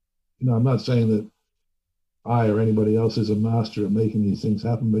I'm not saying that I or anybody else is a master at making these things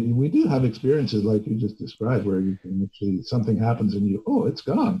happen, but we do have experiences like you just described, where you can actually, something happens and it's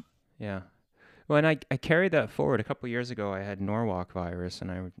gone. Yeah. Well, and I carried that forward. A couple of years ago, I had Norwalk virus, and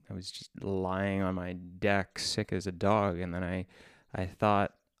I was just lying on my deck, sick as a dog. And then I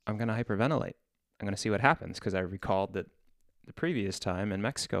thought, I'm going to hyperventilate. I'm going to see what happens, because I recalled that the previous time in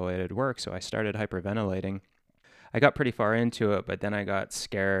Mexico it had worked. So I started hyperventilating. I got pretty far into it, but then I got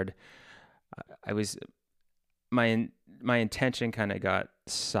scared. My intention kind of got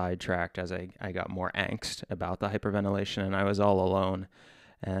sidetracked as I got more angst about the hyperventilation, and I was all alone.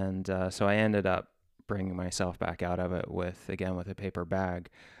 And so I ended up bringing myself back out of it with a paper bag.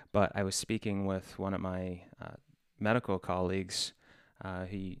 But I was speaking with one of my medical colleagues,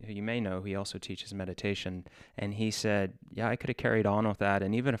 who you may know. He also teaches meditation. And he said, yeah, I could have carried on with that.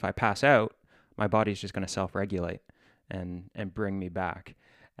 And even if I pass out, my body's just going to self-regulate. and bring me back.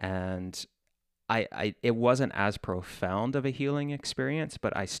 And it wasn't as profound of a healing experience,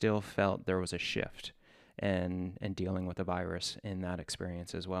 but I still felt there was a shift in dealing with the virus in that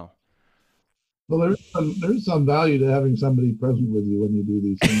experience as well. Well, there is some value to having somebody present with you when you do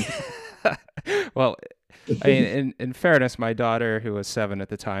these things. Well, I mean, in fairness, my daughter, who was 7 at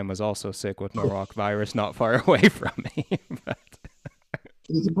the time, was also sick with Norwalk virus not far away from me. But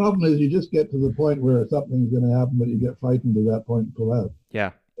The problem is you just get to the point where something's going to happen, but you get frightened at that point and pull out.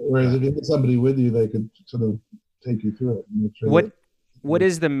 yeah, Whereas yeah. if you had somebody with you, they could sort of take you through it and make sure that. What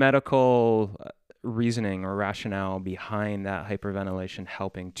is the medical reasoning or rationale behind that hyperventilation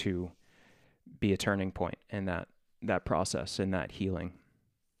helping to be a turning point in that process, in that healing?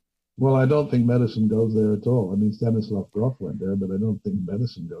 Well, I don't think medicine goes there at all. I mean, Stanislav Grof went there, but I don't think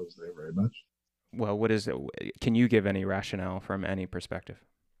medicine goes there very much. Well, what is it? Can you give any rationale from any perspective?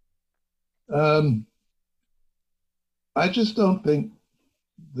 Um, I just don't think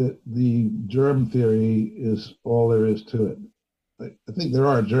that the germ theory is all there is to it. I think there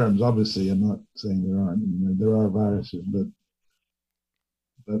are germs, obviously. I'm not saying there aren't. I mean, there are viruses, but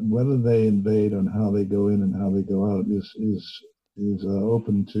whether they invade and how they go in and how they go out is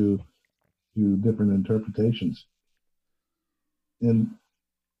open to different interpretations. And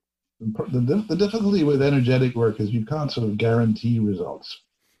the difficulty with energetic work is you can't sort of guarantee results.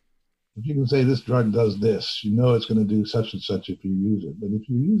 If you can say this drug does this, you know it's going to do such and such if you use it. But if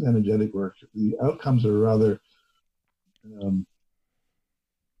you use energetic work, the outcomes are rather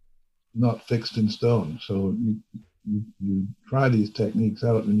not fixed in stone. So you try these techniques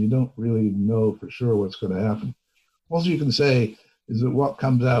out and you don't really know for sure what's going to happen. All you can say is that what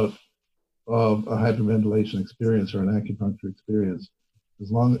comes out of a hyperventilation experience or an acupuncture experience,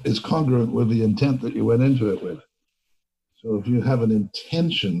 as long as it's congruent with the intent that you went into it with. So if you have an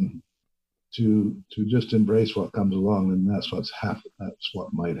intention to just embrace what comes along, then that's what's happened. That's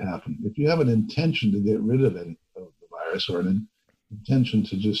what might happen. If you have an intention to get rid of the virus or an intention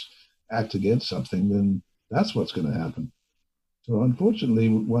to just act against something, then that's what's going to happen. So unfortunately,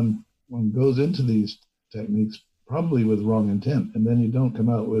 one goes into these techniques probably with wrong intent, and then you don't come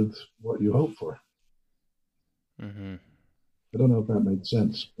out with what you hope for. Mm-hmm. I don't know if that makes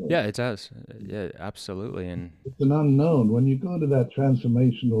sense. Yeah, it does. Yeah, absolutely. And it's an unknown. When you go into that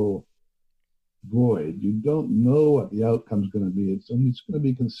transformational void, you don't know what the outcome is going to be. It's going to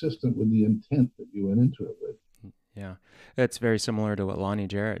be consistent with the intent that you went into it with. Yeah, it's very similar to what Lonnie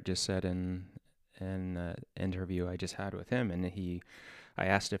Jarrett just said in an interview I just had with him, and I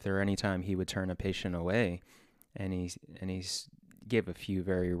asked if there were any time he would turn a patient away, and he's gave a few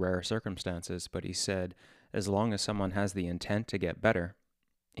very rare circumstances, but he said as long as someone has the intent to get better,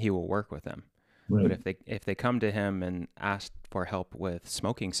 he will work with them. Right. But if they come to him and ask for help with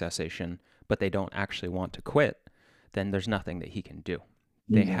smoking cessation, but they don't actually want to quit, then there's nothing that he can do.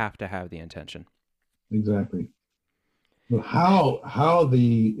 They have to have the intention. Exactly. But how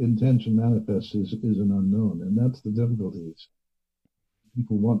the intention manifests is an unknown, and that's the difficulty.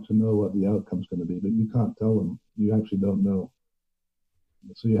 People want to know what the outcome's going to be, but you can't tell them. You actually don't know.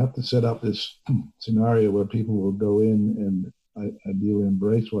 So you have to set up this scenario where people will go in and ideally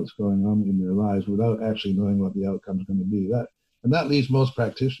embrace what's going on in their lives without actually knowing what the outcome is going to be. That leaves most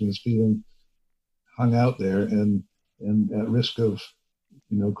practitioners feeling hung out there and at risk of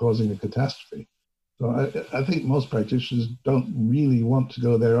causing a catastrophe. So I think most practitioners don't really want to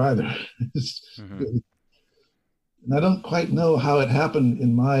go there either. Mm-hmm. And I don't quite know how it happened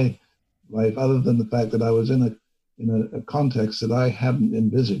in my life, other than the fact that I was in a context that I hadn't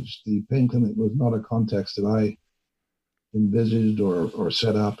envisaged. The pain clinic was not a context that I envisaged or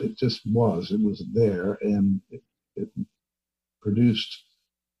set up. It just was. It was there, and it produced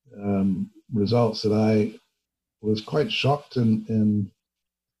results that I was quite shocked and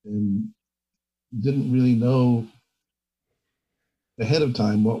didn't really know ahead of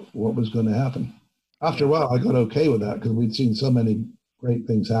time what was going to happen. After a while, I got okay with that because we'd seen so many great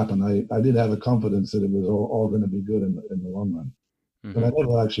things happen. I did have a confidence that it was all going to be good in the long run. Mm-hmm. But I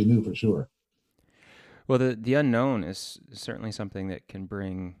never actually knew for sure. Well, the unknown is certainly something that can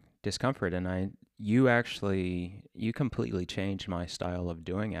bring discomfort. And you completely changed my style of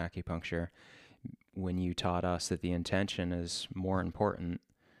doing acupuncture when you taught us that the intention is more important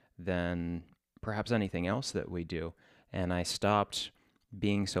than perhaps anything else that we do. And I stopped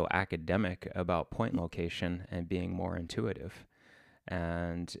being so academic about point location and being more intuitive.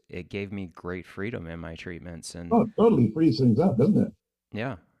 And it gave me great freedom in my treatments. And it totally frees things up, doesn't it?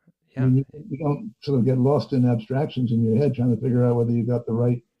 Yeah. I mean, you don't sort of get lost in abstractions in your head trying to figure out whether you got the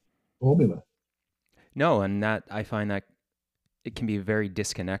right formula. No, and that I find that it can be very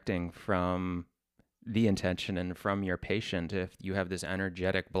disconnecting from the intention and from your patient. If you have this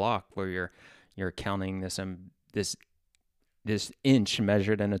energetic block where you're counting this inch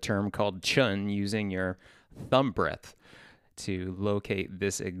measured in a term called chun, using your thumb breadth to locate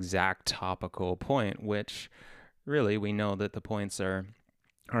this exact topical point, which really we know that the points are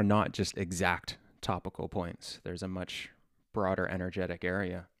not just exact topical points. There's a much broader energetic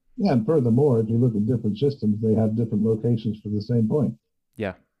area. Yeah, and furthermore, if you look at different systems, they have different locations for the same point.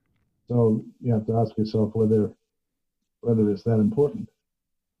 Yeah. So you have to ask yourself whether it's that important.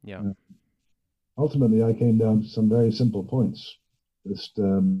 Yeah. Ultimately, I came down to some very simple points. Just I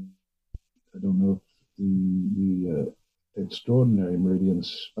don't know if the extraordinary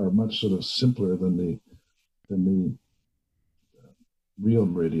meridians are much sort of simpler than the real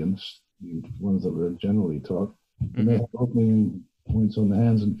meridians, the ones that were generally taught. And they have opening points on the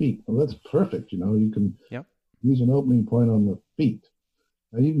hands and feet. Well, that's perfect. You can use an opening point on the feet.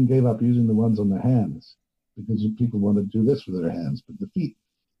 I even gave up using the ones on the hands because people want to do this with their hands. But the feet,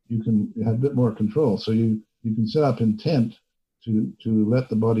 you can have a bit more control. So you can set up intent to let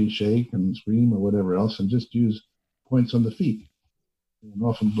the body shake and scream or whatever else, and just use points on the feet. And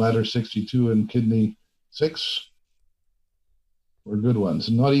often bladder 62 and kidney 6 were good ones,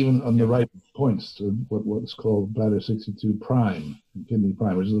 and not even on the right points to what's called bladder 62 prime and kidney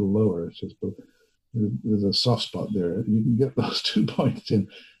prime, which is a little lower. It's just there's a soft spot there. You can get those 2 points in,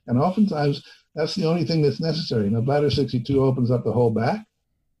 and oftentimes that's the only thing that's necessary. Bladder 62 opens up the whole back,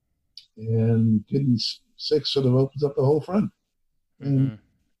 and kidney 6 sort of opens up the whole front. And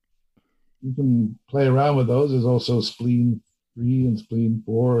you can play around with those. There's also spleen 3 and spleen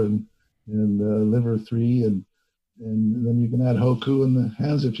 4 and liver 3, and then you can add Hoku in the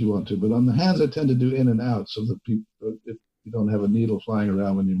hands if you want to. But on the hands, I tend to do in and out so that if you don't have a needle flying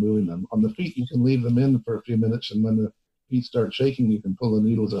around when you're moving them. On the feet, you can leave them in for a few minutes, and when the feet start shaking, you can pull the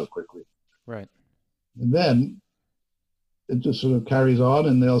needles out quickly. Right. And then it just sort of carries on,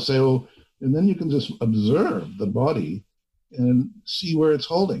 and they'll say, oh, and then you can just observe the body and see where it's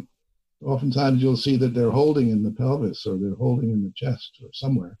holding. Oftentimes you'll see that they're holding in the pelvis or they're holding in the chest or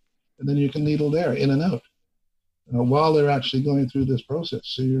somewhere. And then you can needle there, in and out, while they're actually going through this process.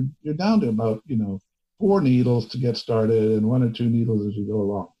 So you're down to about, 4 needles to get started and 1 or 2 needles as you go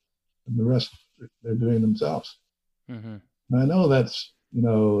along. And the rest they're doing themselves. And I know that's,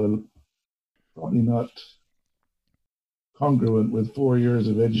 probably not congruent with 4 years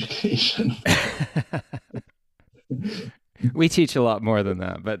of education. We teach a lot more than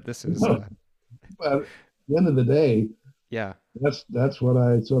that, but this is. But at the end of the day, that's what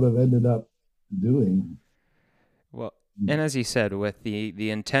I sort of ended up doing. Well, and as you said, with the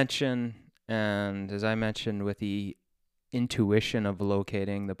intention, and as I mentioned, with the intuition of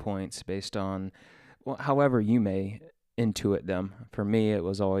locating the points based on, however you may intuit them. For me, it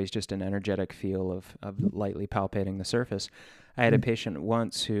was always just an energetic feel of lightly palpating the surface. I had a patient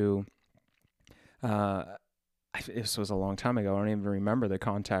once who. This was a long time ago. I don't even remember the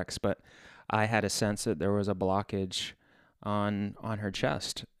context, but I had a sense that there was a blockage on her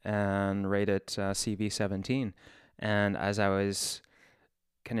chest and right at CV17. And as I was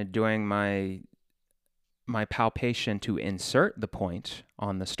kind of doing my palpation to insert the point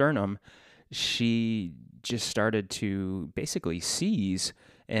on the sternum, she just started to basically seize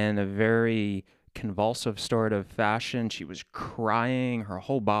in a very convulsive sort of fashion. She was crying. Her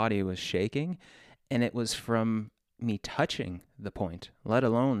whole body was shaking. And it was from me touching the point, let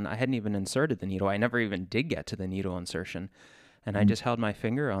alone I hadn't even inserted the needle. I never even did get to the needle insertion. And I just held my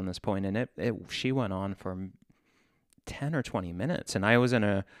finger on this point, and she went on for 10 or 20 minutes. And I was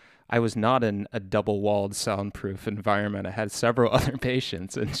not in a double-walled soundproof environment. I had several other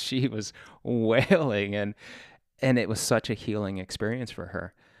patients, and she was wailing, and it was such a healing experience for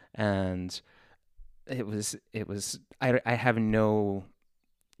her. And it was I have no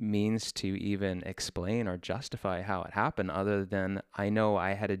means to even explain or justify how it happened, other than I know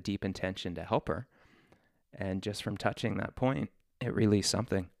I had a deep intention to help her, and just from touching that point, it released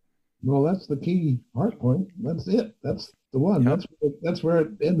something. Well, that's the key heart point. That's it. That's the one. Yep. That's where it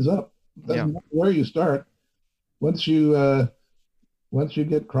ends up. Doesn't matter where you start. Once you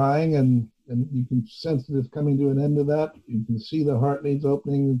get crying and you can sense that it's coming to an end of that, you can see the heart leads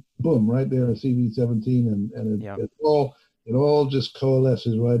opening. Boom! Right there, CV17, and it all just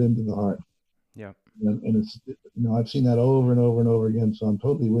coalesces right into the heart. Yeah. And it's, I've seen that over and over and over again. So I'm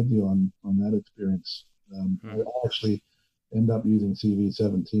totally with you on that experience. I actually end up using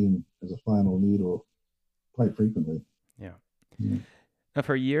CV17 as a final needle quite frequently. Yeah. Now,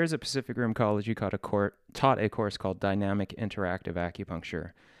 for years at Pacific Rim College, you taught a course called Dynamic Interactive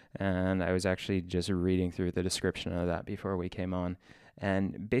Acupuncture. And I was actually just reading through the description of that before we came on.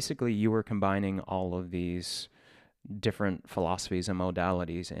 And basically, you were combining all of these different philosophies and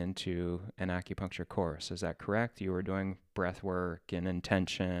modalities into an acupuncture course. Is that correct? You were doing breath work and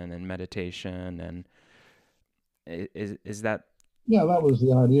intention and meditation, and is that? Yeah, that was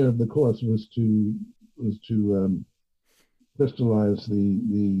the idea of the course, was to crystallize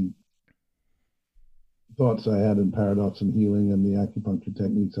the thoughts I had in paradox and healing and the acupuncture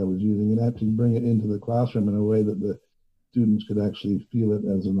techniques I was using, and actually bring it into the classroom in a way that the students could actually feel it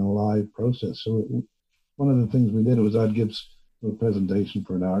as an alive process. So one of the things we did was I'd give a presentation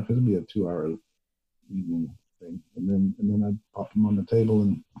for an hour, because it'd be a 2-hour evening thing, and then I'd pop them on the table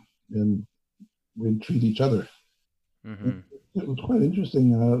and we'd treat each other. Mm-hmm. It was quite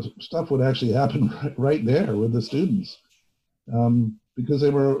interesting. Stuff would actually happen right there with the students, because they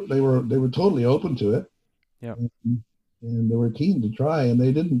were totally open to it. Yeah. And they were keen to try, and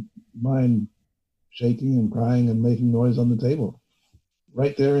they didn't mind shaking and crying and making noise on the table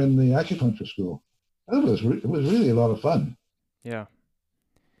right there in the acupuncture school. It was really a lot of fun. Yeah.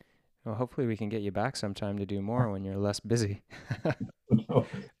 Well, hopefully we can get you back sometime to do more when you're less busy. No,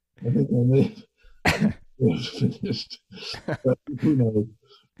 I think it was finished. But who knows?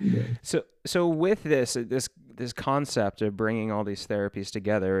 So with this concept of bringing all these therapies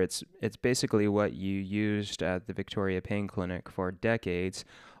together, it's basically what you used at the Victoria Pain Clinic for decades,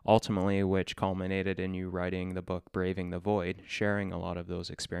 ultimately, which culminated in you writing the book Braving the Void, sharing a lot of those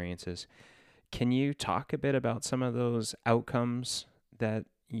experiences. Can you talk a bit about some of those outcomes that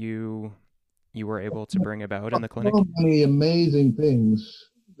you were able to bring about in the clinic? So many amazing things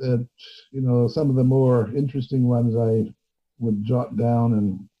that, some of the more interesting ones I would jot down,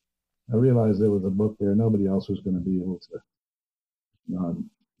 and I realized there was a book there. Nobody else was going to be able to,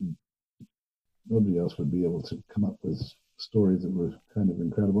 nobody else would be able to come up with stories that were kind of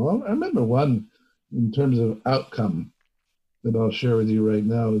incredible. I remember one in terms of outcome that I'll share with you right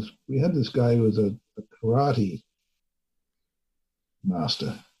now. Is we had this guy who was a karate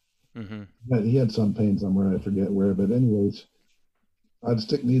master. Mm-hmm. He had some pain somewhere, I forget where, but anyways, I'd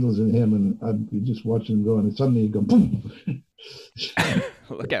stick needles in him, and I'd be just watching him go, and suddenly he'd go boom.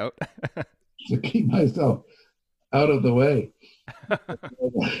 Look out. To keep myself out of the way.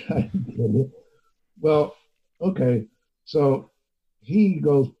 Well, okay, so he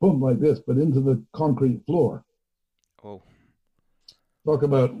goes boom like this, but into the concrete floor. Oh. Talk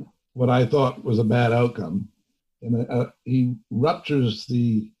about what I thought was a bad outcome. And he ruptures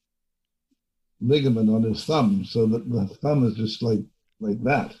the ligament on his thumb, so that the thumb is just like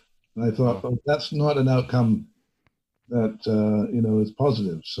that. And I thought, oh, that's not an outcome that is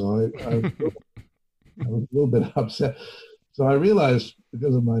positive. So I was a little bit upset. So I realized,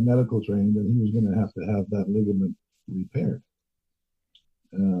 because of my medical training, that he was going to have that ligament repaired.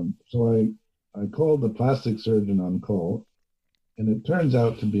 So I called the plastic surgeon on call, and it turns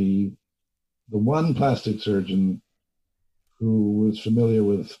out to be the one plastic surgeon who was familiar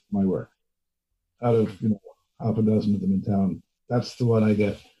with my work. Out of half a dozen of them in town, that's the one I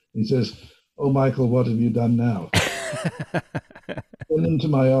get. He says, "Oh, Michael, what have you done now?" Went into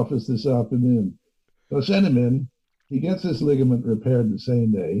my office this afternoon. So I sent him in. He gets his ligament repaired the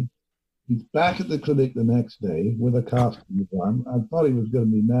same day. He's back at the clinic the next day with a cast on his arm. I thought he was going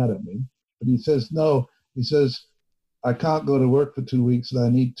to be mad at me, but he says, no. He says, I can't go to work for 2 weeks, and I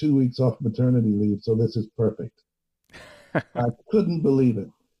need 2 weeks off maternity leave, so this is perfect. I couldn't believe it.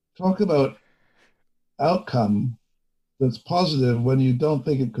 Talk about outcome that's positive when you don't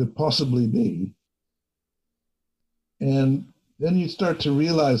think it could possibly be. And then you start to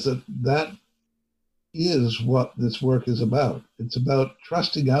realize that is what this work is about. It's about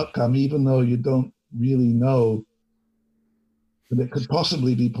trusting outcome, even though you don't really know that it could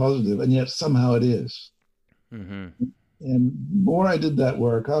possibly be positive, and yet somehow it is. Mm-hmm. And the more I did that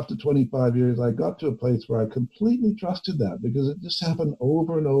work, after 25 years, I got to a place where I completely trusted that, because it just happened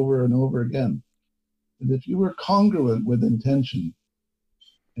over and over and over again. And if you were congruent with intention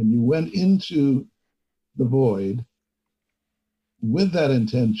and you went into the void with that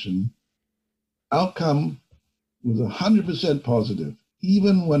intention, outcome was 100% positive,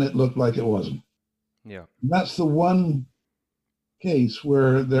 even when it looked like it wasn't. Yeah. And that's the one case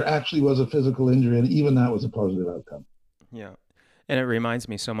where there actually was a physical injury, and even that was a positive outcome. Yeah. And it reminds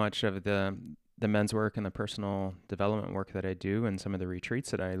me so much of the men's work and the personal development work that I do, and some of the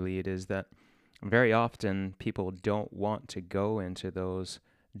retreats that I lead, is that very often people don't want to go into those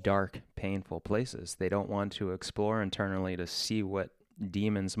dark, painful places. They don't want to explore internally to see what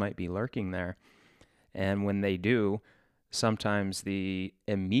demons might be lurking there. And when they do, sometimes the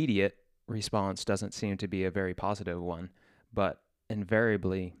immediate response doesn't seem to be a very positive one, but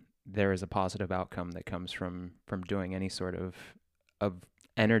invariably there is a positive outcome that comes from doing any sort of of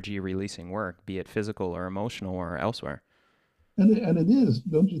energy releasing work, be it physical or emotional or elsewhere. And it is,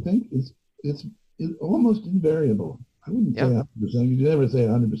 don't you think? It's almost invariable. I wouldn't say Yeah. 100%. You never say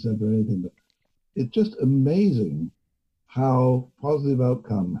 100% for anything, but it's just amazing how positive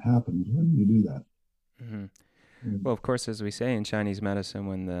outcome happens when you do that. Hmm. Mm. Well, of course, as we say in Chinese medicine,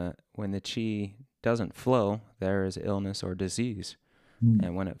 when the qi doesn't flow, there is illness or disease, Mm.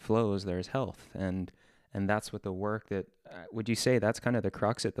 and when it flows, there's health. And that's what the work that would you say that's kind of the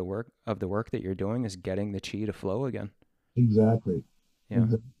crux at the work that you're doing is getting the qi to flow again? Exactly. Yeah.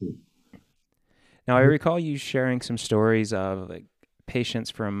 Exactly. Now, I recall you sharing some stories of like patients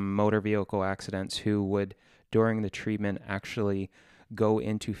from motor vehicle accidents who would, during the treatment, actually go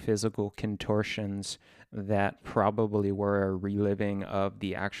into physical contortions that probably were a reliving of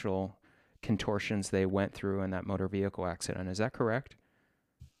the actual contortions they went through in that motor vehicle accident. Is that correct?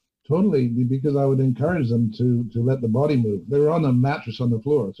 Totally, because I would encourage them to let the body move. They were on a mattress on the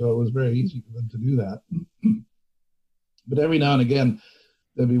floor, so it was very easy for them to do that. But every now and again,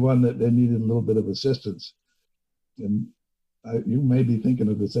 there'd be one that they needed a little bit of assistance. And you may be thinking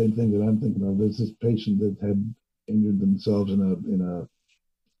of the same thing that I'm thinking of. There's this patient that had injured themselves in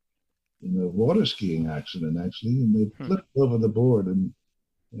a water skiing accident, actually, and they Hmm. flipped over the board, and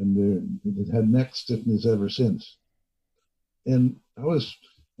it had neck stiffness ever since. And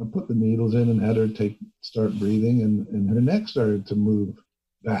I put the needles in and had her start breathing, and her neck started to move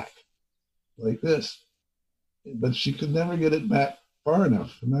back like this, but she could never get it back far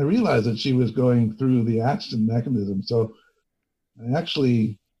enough. And I realized that she was going through the accident mechanism. So I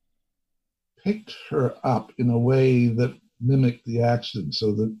actually picked her up in a way that mimicked the accident,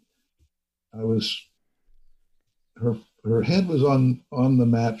 so that I was her her head was on the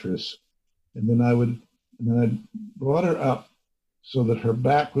mattress, and then I brought her up so that her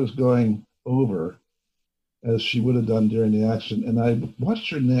back was going over as she would have done during the action, and I watched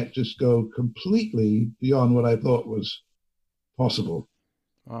her neck just go completely beyond what I thought was possible.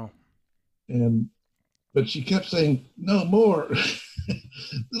 Wow. And but she kept saying, "No more, a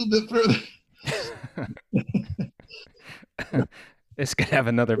little bit further." This could have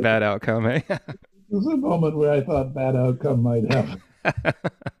another bad outcome, eh? There was a moment where I thought bad outcome might happen.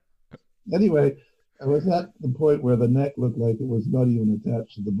 Anyway, I was at the point where the neck looked like it was not even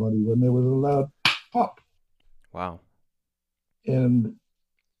attached to the body when there was a loud pop. Wow. And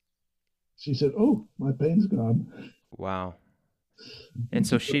she said, "Oh, my pain's gone." Wow. And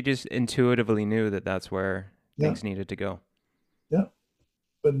so she just intuitively knew that that's where Yeah, things needed to go. yeah.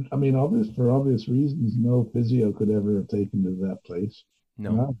 But I mean, for obvious reasons, no physio could ever have taken her to that place. And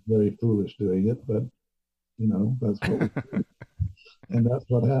No. I was very foolish doing it, but that's what and that's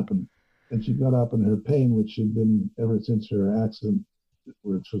what happened. And she got up, and her pain, which had been ever since her accident,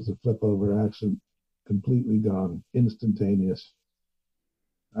 which was a flip over accident, completely gone, instantaneous.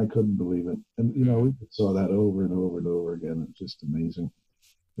 I couldn't believe it. And Mm. we saw that over and over and over again. It's just amazing.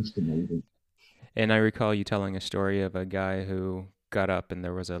 Just amazing. And I recall you telling a story of a guy who got up and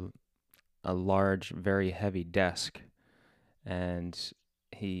there was a large, very heavy desk, and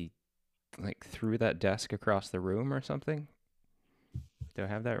he like threw that desk across the room or something. Do I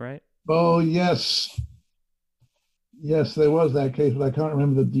have that right? Oh yes, yes, there was that case, but I can't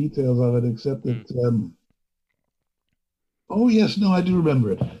remember the details of it except Mm. that. Oh yes, no, I do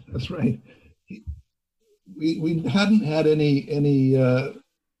remember it. That's right. We hadn't had any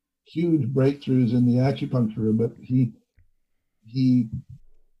huge breakthroughs in the acupuncture room, but he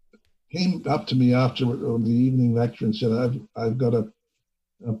came up to me after the evening lecture and said, "I've got a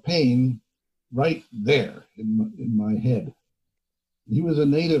pain right there in my head." He was a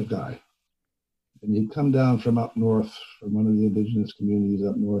native guy, and he'd come down from up north, from one of the indigenous communities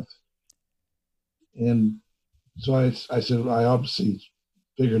up north. And so I said, I obviously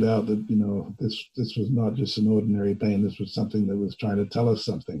figured out that this was not just an ordinary pain. This was something that was trying to tell us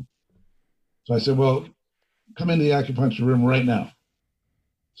something. So I said, well, come into the acupuncture room right now.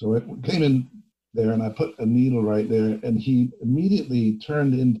 So it came in there, and I put a needle right there, and he immediately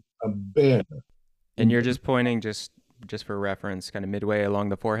turned into a bear. And you're just pointing just for reference, kind of midway along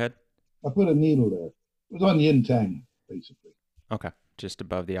the forehead. I put a needle there. It was on yin tang, basically. Okay, just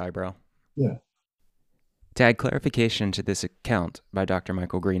above the eyebrow. Yeah. To add clarification to this account by Dr.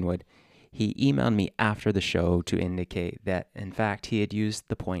 Michael Greenwood, he emailed me after the show to indicate that, in fact, he had used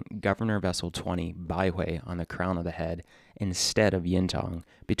the point Governor Vessel 20 Baihui on the crown of the head instead of yin tong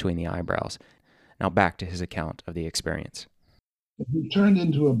between the eyebrows. Now back to his account of the experience. He turned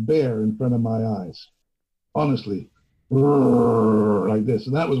into a bear in front of my eyes. Honestly, like this.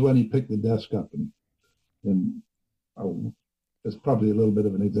 And that was when he picked the desk up, and oh, it's probably a little bit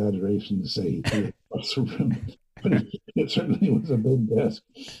of an exaggeration to say he threw it across the room. but it certainly was a big desk.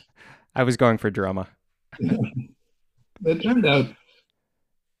 I was going for drama. It turned out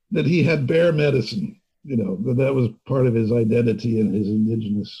that he had bear medicine, that was part of his identity and his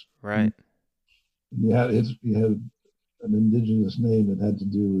indigenous. Right. He had an indigenous name that had to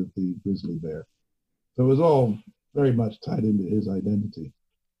do with the grizzly bear. So it was all very much tied into his identity.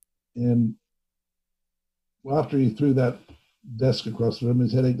 And after he threw that desk across the room,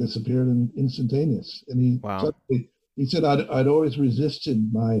 his headache disappeared and instantaneous. And Wow. he said, I'd always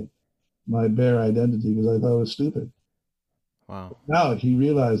resisted my bear identity because I thought it was stupid. Wow. Now he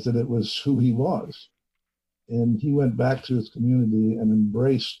realized that it was who he was. And he went back to his community and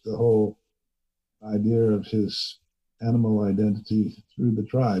embraced the whole idea of his animal identity through the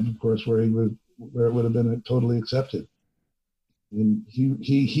tribe, of course, where it would have been totally accepted. And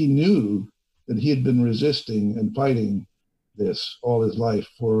he knew that he had been resisting and fighting this all his life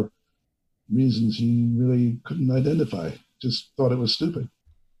for reasons he really couldn't identify. Just thought it was stupid.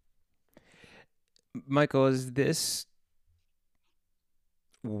 Michael, is this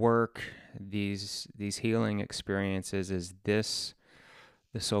work, these healing experiences, is this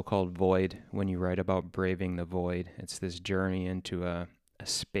the so-called void when you write about braving the void? It's this journey into a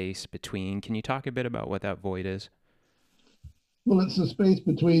space between. Can you talk a bit about what that void is? Well, it's the space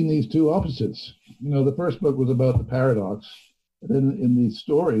between these two opposites. The first book was about the paradox, and then in these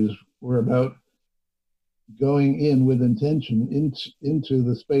stories were about going in with intention into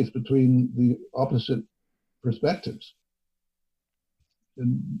the space between the opposite perspectives.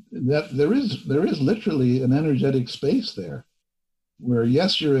 And that there is literally an energetic space there where,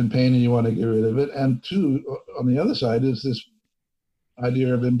 yes, you're in pain and you want to get rid of it, and two, on the other side is this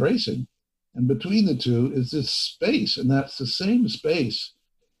idea of embracing, and between the two is this space, and that's the same space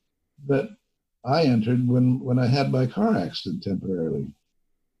that I entered when I had my car accident temporarily.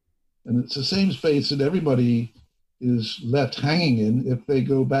 And it's the same space that everybody is left hanging in if they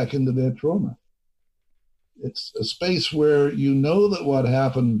go back into their trauma. It's a space where you know that what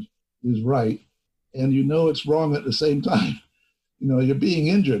happened is right and you know it's wrong at the same time. You're being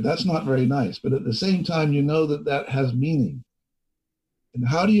injured. That's not very nice. But at the same time, you know that that has meaning. And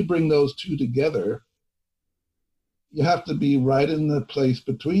how do you bring those two together? You have to be right in the place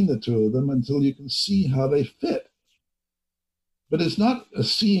between the two of them until you can see how they fit. But it's not a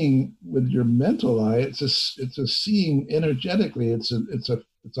seeing with your mental eye. It's a seeing energetically. It's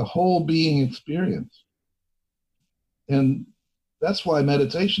a whole being experience. And that's why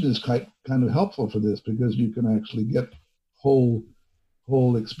meditation is kind of helpful for this, because you can actually get whole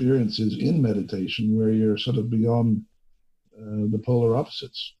experiences in meditation where you're sort of beyond the polar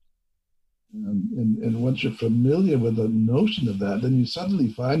opposites. And once you're familiar with the notion of that, then you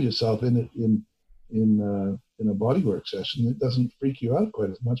suddenly find yourself in a bodywork session. It doesn't freak you out quite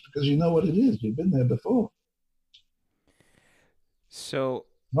as much because you know what it is. You've been there before. So,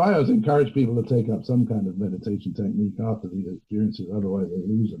 I always encourage people to take up some kind of meditation technique after these experiences, otherwise they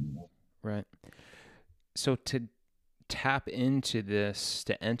lose them. right. So to tap into this,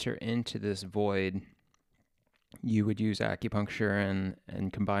 to enter into this void, you would use acupuncture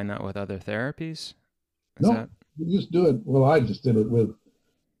and combine that with other therapies? Is No, that you just do it. Well, I just did it with.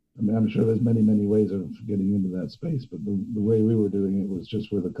 I mean, I'm sure there's many ways of getting into that space, but the way we were doing it was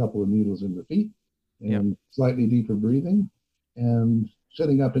just with a couple of needles in the feet Yep. and slightly deeper breathing and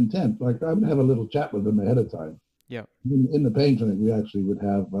setting up intent. Like I would have a little chat with them ahead of time. Yep. In the pain clinic, we actually would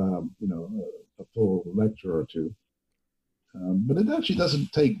have, a full lecture or two. But it actually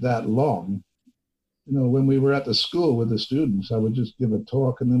doesn't take that long. When we were at the school with the students, I would just give a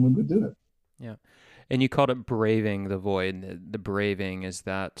talk and then we would do it. Yeah. And you called it braving the void. The braving, is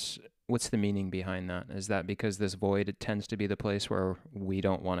that, what's the meaning behind that? Is that because this void, it tends to be the place where we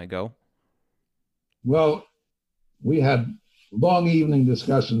don't want to go? Well, we had long evening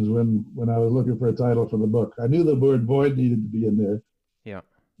discussions when I was looking for a title for the book. I knew the word void needed to be in there. Yeah.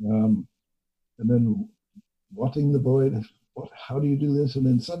 Um, and then wanting the void, how do you do this? And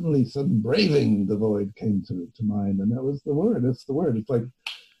then sudden braving the void came to mind. And that was the word. That's the word. It's like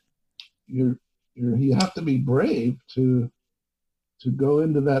you have to be brave to go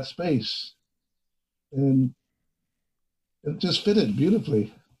into that space. And it just fitted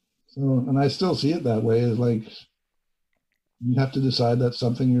beautifully. So, and I still see it that way, is like you have to decide that's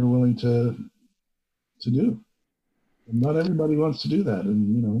something you're willing to do. And not everybody wants to do that.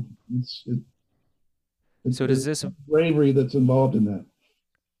 And, So there's bravery that's involved in that.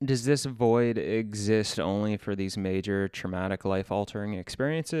 does this void exist only for these major traumatic life altering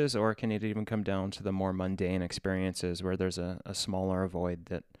experiences, or can it even come down to the more mundane experiences where there's a smaller void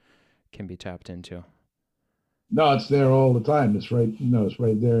that can be tapped into? No, it's there all the time. It's right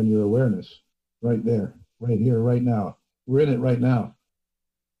there in your awareness, right there. right here, right now. We're in it right now.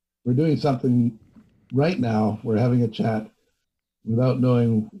 We're doing something right now. We're having a chat without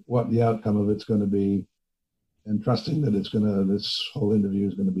knowing what the outcome of it's going to be, and trusting that this whole interview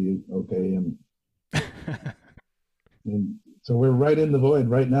is going to be okay. And so we're right in the void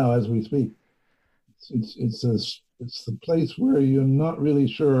right now as we speak. It's the place where you're not really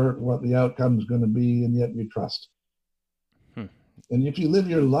sure what the outcome is going to be, and yet you trust. And if you live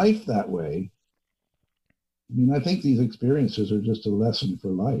your life that way, I mean, I think these experiences are just a lesson for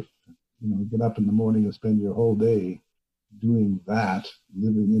life. Get up in the morning and spend your whole day doing that,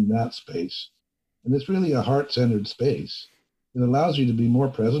 living in that space. And it's really a heart-centered space. It allows you to be more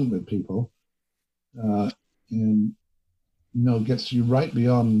present with people, and gets you right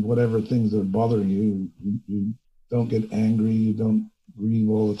beyond whatever things are bothering you. You don't get angry. You don't grieve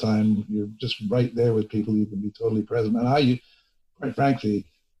all the time. You're just right there with people. You can be totally present. And quite frankly,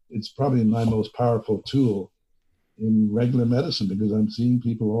 it's probably my most powerful tool in regular medicine, because I'm seeing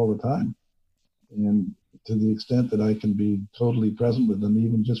people all the time. And to the extent that I can be totally present with them,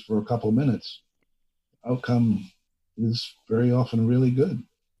 even just for a couple minutes, outcome is very often really good.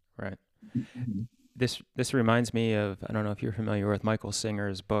 Right. This reminds me of, I don't know if you're familiar with Michael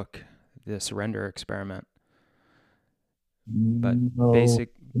Singer's book, The Surrender Experiment. But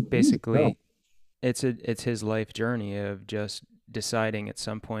basically, it's his life journey of just deciding at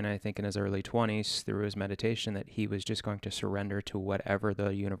some point, I think in his early 20s, through his meditation, that he was just going to surrender to whatever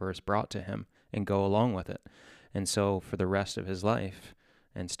the universe brought to him and go along with it. And so for the rest of his life,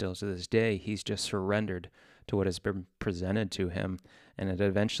 and still to this day, he's just surrendered to what has been presented to him. And it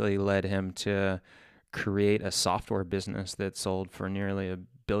eventually led him to create a software business that sold for nearly $1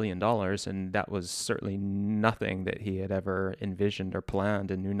 billion. And that was certainly nothing that he had ever envisioned or planned,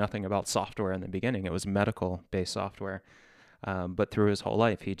 and knew nothing about software in the beginning. It was medical-based software. But through his whole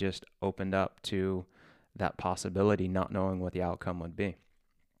life, he just opened up to that possibility, not knowing what the outcome would be.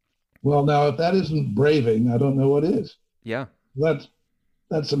 Well, now, if that isn't braving, I don't know what is. Yeah.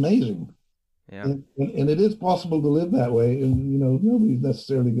 That's amazing. Yeah. And it is possible to live that way. And, nobody's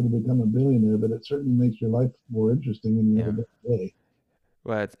necessarily going to become a billionaire, but it certainly makes your life more interesting in the other way.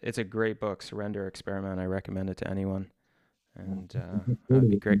 Well, it's a great book, Surrender Experiment. I recommend it to anyone. And it'd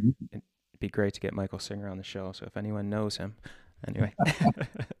be great. It'd be great to get Michael Singer on the show. So if anyone knows him, anyway.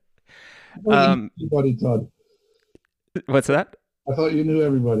 Everybody, Todd. What's that? I thought you knew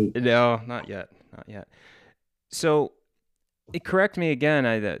everybody. No, not yet. So, correct me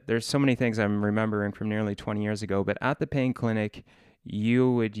again. There's so many things I'm remembering from nearly 20 years ago. But at the pain clinic,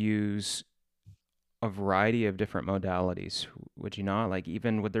 you would use a variety of different modalities, would you not? Like,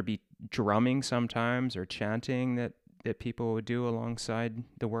 even would there be drumming sometimes, or chanting that people would do alongside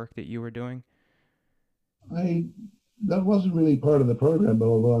the work that you were doing? That wasn't really part of the program, but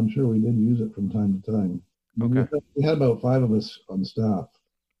although I'm sure we did use it from time to time. Okay. We had about 5 of us on staff.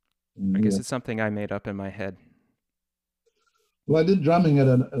 I guess it's something I made up in my head. Well, I did drumming at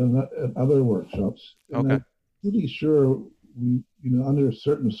other workshops. And okay. I'm pretty sure we, under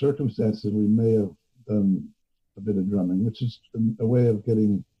certain circumstances, we may have done a bit of drumming, which is a way of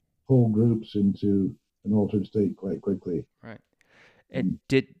getting whole groups into an altered state quite quickly. Right. And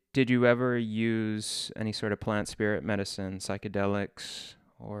did you ever use any sort of plant spirit medicine, psychedelics,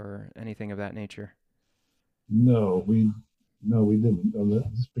 or anything of that nature? No, we didn't.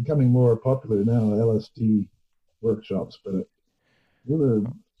 It's becoming more popular now, LSD workshops, but we were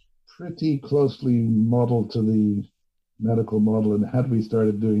pretty closely modeled to the medical model. And had we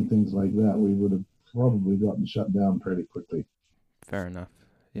started doing things like that, we would have probably gotten shut down pretty quickly. Fair enough.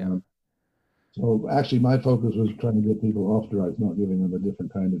 Yeah. So actually, my focus was trying to get people off drugs, not giving them a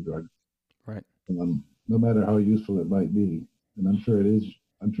different kind of drug. Right. No matter how useful it might be. And I'm sure it is.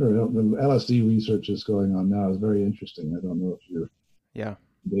 I'm sure the LSD research is going on now is very interesting. I don't know if you're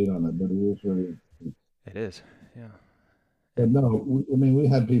date on it, but it is very interesting. It is, yeah. But no, we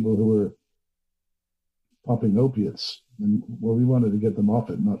had people who were popping opiates, and we wanted to get them off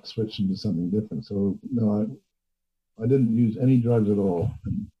it, not switch them to something different. So no, I didn't use any drugs at all.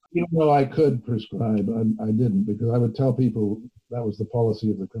 And even though I could prescribe, I didn't, because I would tell people that was the policy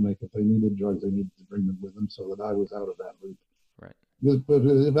of the clinic. If they needed drugs, they needed to bring them with them, so that I was out of that loop. Right. But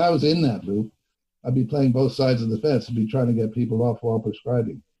if I was in that loop, I'd be playing both sides of the fence and be trying to get people off while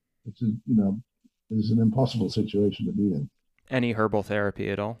prescribing, which is an impossible situation to be in. Any herbal therapy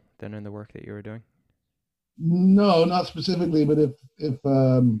at all then in the work that you were doing? No, not specifically, but if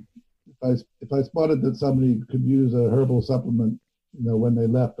I spotted that somebody could use a herbal supplement, when they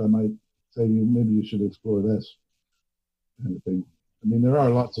left, I might say, maybe you should explore this kind of thing. I mean, there are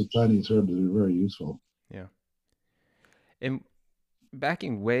lots of Chinese herbs that are very useful. Yeah. And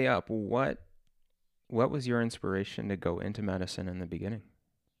backing way up, what What was your inspiration to go into medicine in the beginning?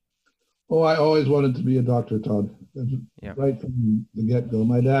 Oh, I always wanted to be a doctor, Todd. That's Yeah. right from the get-go.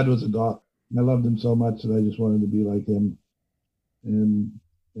 My dad was a doc. I loved him so much that I just wanted to be like him. And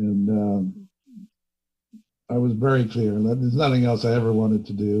and I was very clear that there's nothing else I ever wanted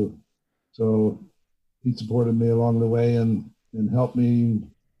to do. So he supported me along the way and helped me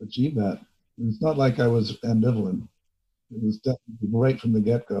achieve that. It's not like I was ambivalent. It was definitely right from the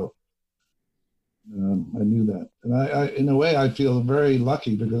get-go. I knew that, and in a way, I feel very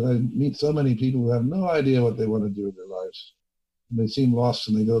lucky because I meet so many people who have no idea what they want to do with their lives, and they seem lost,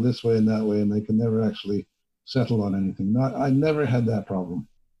 and they go this way and that way, and they can never actually settle on anything. I never had that problem.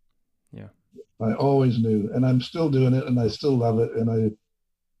 Yeah. I always knew, and I'm still doing it, and I still love it, and I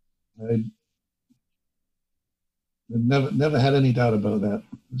never had any doubt about that.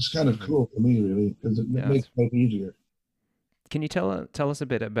 It's kind of cool for me, really, because it Yeah. makes life easier. Can you tell us a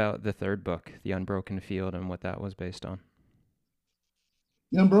bit about the third book, The Unbroken Field, and what that was based on?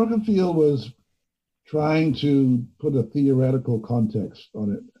 The Unbroken Field was trying to put a theoretical context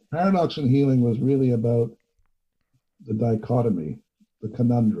on it. Paradox and Healing was really about the dichotomy, the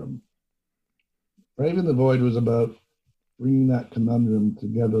conundrum. Braving the Void was about bringing that conundrum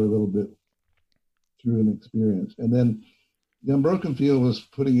together a little bit through an experience. And then the Unbroken Field was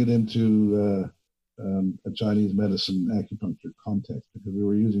putting it into a Chinese medicine acupuncture context because we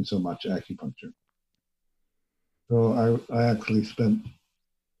were using so much acupuncture. So I actually spent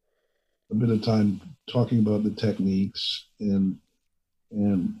a bit of time talking about the techniques and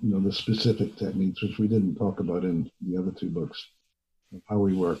the specific techniques, which we didn't talk about in the other two books, of how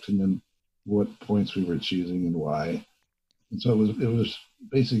we worked and then what points we were choosing and why. And so it was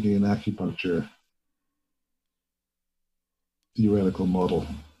basically an acupuncture theoretical model.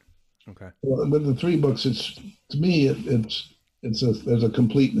 Okay. Well, with the three books, it's to me there's a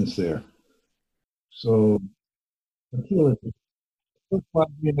completeness there. So I feel like the first one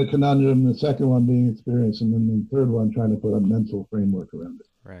being a conundrum, the second one being experience, and then the third one trying to put a mental framework around it.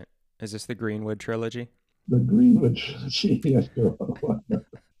 Right. Is this the Greenwood trilogy? The Greenwood, yes, sure.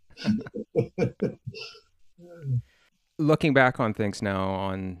 Looking back on things now,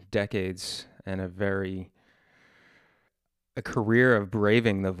 on decades and a career of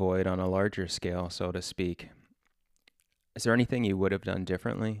braving the void on a larger scale, so to speak, is there anything you would have done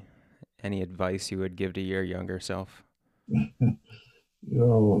differently? Any advice you would give to your younger self?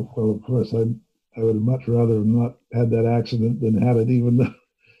 Well, of course, I would much rather have not had that accident than had it, even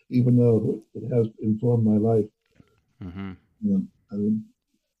though it has informed my life. Mm-hmm. When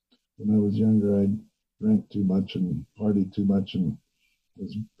I was younger, I drank too much and partied too much and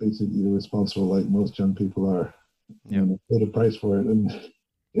was basically irresponsible, like most young people are. Yeah. And I paid a price for it. And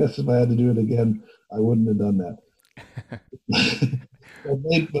yes, if I had to do it again, I wouldn't have done that.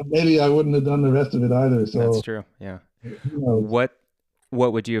 but maybe I wouldn't have done the rest of it either. So that's true. Yeah. What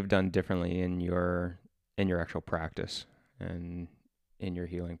would you have done differently in your actual practice and in your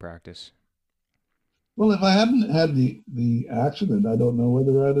healing practice? Well, if I hadn't had the accident, I don't know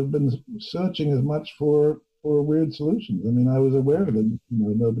whether I'd have been searching as much for weird solutions. I mean, I was aware that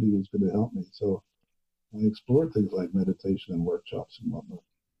nobody was going to help me, so I explored things like meditation and workshops and whatnot.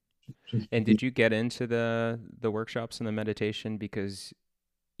 And did you get into the workshops and the meditation because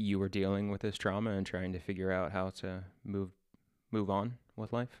you were dealing with this trauma and trying to figure out how to move on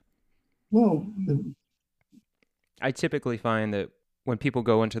with life? Well, I typically find that when people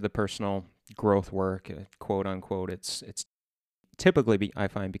go into the personal growth work, quote unquote, it's typically I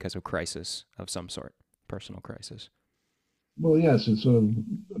find because of crisis of some sort, personal crisis. Well, yes, it's sort of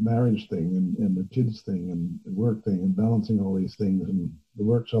a marriage thing and the kids thing and the work thing and balancing all these things. And the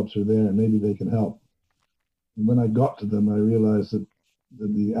workshops are there and maybe they can help. And when I got to them, I realized that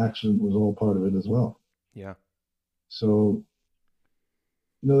the accident was all part of it as well. Yeah. So,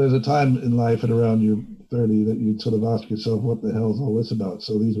 there's a time in life at around you're 30 that you sort of ask yourself, what the hell is all this about?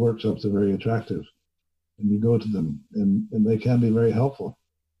 So these workshops are very attractive and you go to them and they can be very helpful.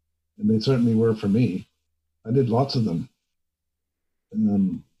 And they certainly were for me. I did lots of them.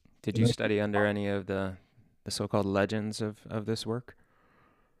 Did you study under any of the so-called legends of this work?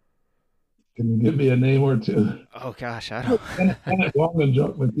 Can you give me a name or two? Oh gosh, I don't. Bennett Wong and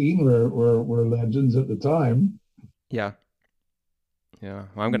Jock McKean were legends at the time. Yeah. Yeah.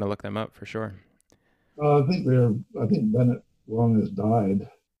 Well, I'm going to look them up for sure. I think Bennett Wong has died.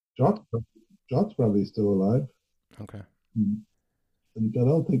 Jock's probably still alive. Okay. And I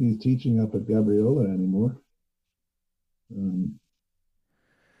don't think he's teaching up at Gabriola anymore.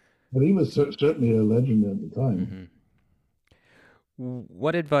 But he was certainly a legend at the time. Mm-hmm.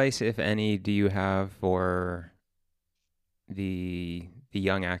 What advice, if any, do you have for the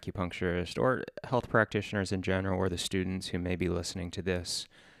young acupuncturist or health practitioners in general, or the students who may be listening to this,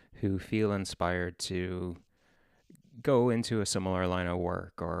 who feel inspired to go into a similar line of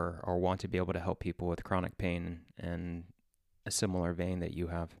work, or want to be able to help people with chronic pain in a similar vein that you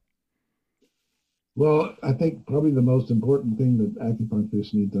have? Well, I think probably the most important thing that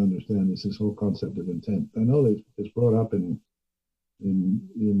acupuncturists need to understand is this whole concept of intent. I know that it's brought up in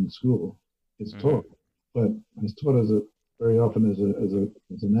school. It's taught, but it's taught as a very often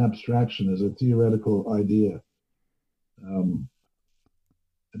as an abstraction, as a theoretical idea.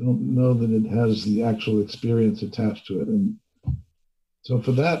 I don't know that it has the actual experience attached to it, and so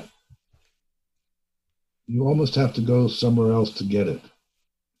for that, you almost have to go somewhere else to get it.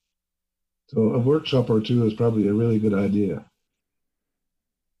 So a workshop or two is probably a really good idea.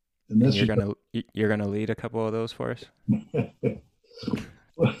 And you're gonna lead a couple of those for us.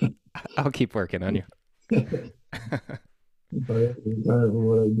 I'll keep working on you. If I retire from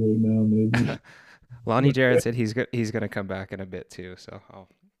what I'm doing now, maybe. Lonnie Jarrett said he's gonna come back in a bit too, so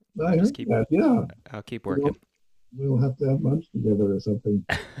I heard that. Yeah, I'll keep working. We'll have to have lunch together or something.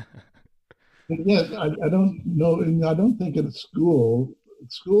 Yes, I don't know. I don't think at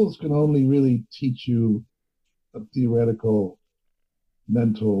schools can only really teach you a theoretical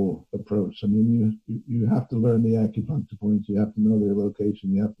mental approach. I mean, you have to learn the acupuncture points. You have to know their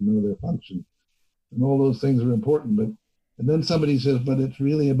location. You have to know their function, and all those things are important. And then somebody says, but it's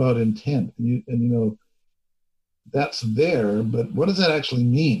really about intent, and you know that's there. But what does that actually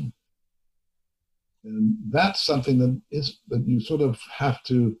mean? And that's something that you sort of have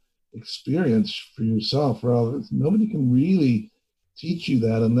to experience for yourself. Rather, nobody can really teach you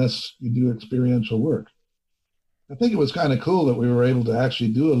that unless you do experiential work. I think it was kind of cool that we were able to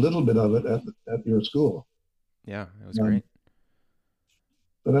actually do a little bit of it at your school. Yeah, it was great.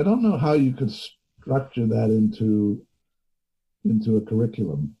 But I don't know how you could structure that into a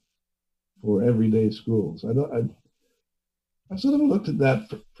curriculum for everyday schools. I sort of looked at that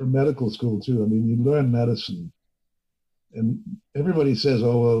for medical school too. I mean, you learn medicine, and everybody says,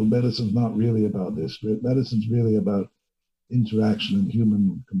 "Oh, well, medicine's not really about this. But medicine's really about interaction and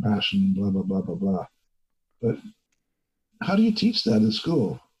human compassion, blah blah blah blah blah." But how do you teach that in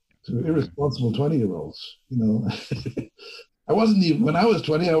school to irresponsible 20-year-olds? You know, I wasn't even when I was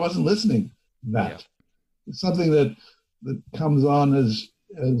 20. I wasn't listening to that. Yeah. It's something that comes on as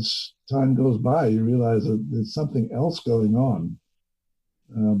time goes by. You realize that there's something else going on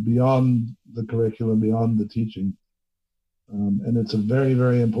beyond the curriculum, beyond the teaching, and it's a very,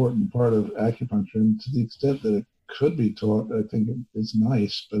 very important part of acupuncture. And to the extent that it could be taught, I think it's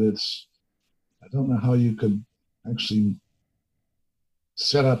nice, but I don't know how you could actually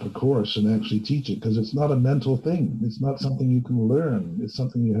set up a course and actually teach it, because it's not a mental thing. It's not something you can learn. It's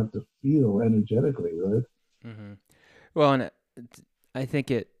something you have to feel energetically, right? Mm-hmm. Well, and I think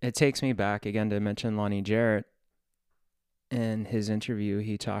it takes me back again to mention Lonnie Jarrett. In his interview,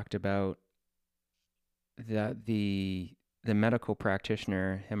 he talked about that the medical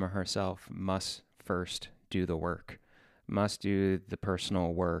practitioner, him or herself, must first do the work, must do the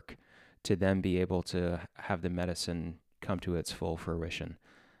personal work to then be able to have the medicine come to its full fruition.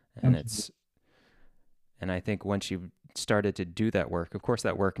 And I think once you've started to do that work, of course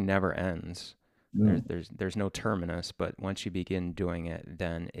that work never ends. No. There's no terminus, but once you begin doing it,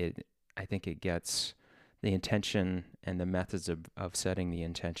 then I think it gets the intention and the methods of setting the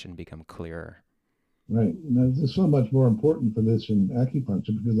intention become clearer. Right. And it's so much more important for this in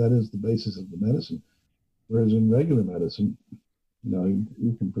acupuncture, because that is the basis of the medicine. Whereas in regular medicine,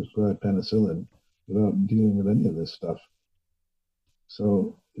 you can prescribe penicillin without dealing with any of this stuff.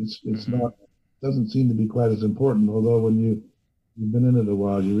 So it's not, doesn't seem to be quite as important, although when you've been in it a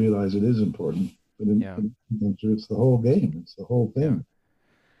while, you realize it is important. But in acupuncture, it's the whole game. It's the whole thing. Yeah.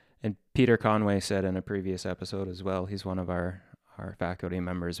 And Peter Conway said in a previous episode as well, he's one of our faculty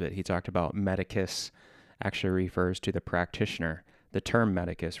members, but he talked about medicus actually refers to the practitioner. The term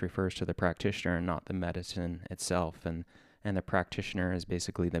medicus refers to the practitioner and not the medicine itself. And the practitioner is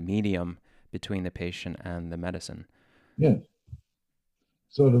basically the medium between the patient and the medicine. Yes.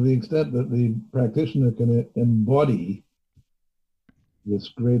 So to the extent that the practitioner can embody this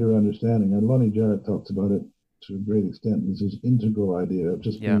greater understanding, and Lonnie Jarrett talks about it to a great extent, is this integral idea of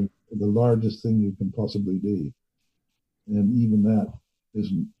just being the largest thing you can possibly be. And even that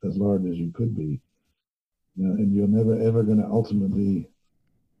isn't as large as you could be. And you're never, ever going to ultimately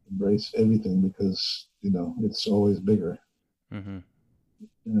embrace everything, because, it's always bigger. Mm-hmm.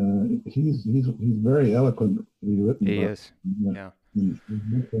 He's very eloquently written. He is. Yeah. His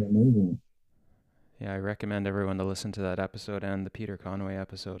books are amazing. Yeah, I recommend everyone to listen to that episode and the Peter Conway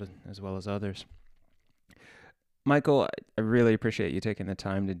episode, as well as others. Michael, I really appreciate you taking the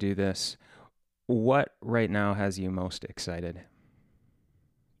time to do this. What right now has you most excited?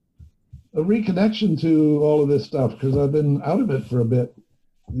 A reconnection to all of this stuff because I've been out of it for a bit.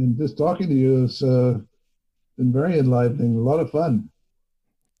 And just talking to you has been very enlivening, a lot of fun.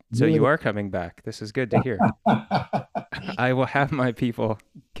 So you are coming back. This is good to hear. I will have my people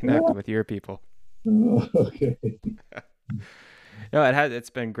connect with your people. Okay. No, it's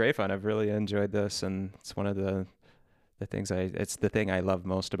been great fun. I've really enjoyed this, and it's one of the things it's the thing I love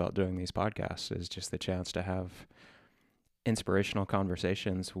most about doing these podcasts is just the chance to have inspirational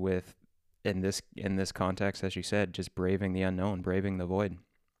conversations with, in this context, as you said, just braving the unknown, braving the void.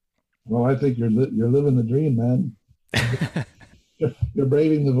 Well, I think you're living the dream, man. You're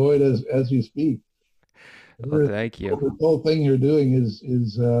braving the void as you speak. Well, thank you. The whole thing you're doing is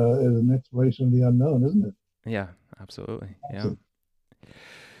an exploration of the unknown, isn't it? Yeah, absolutely. Yeah.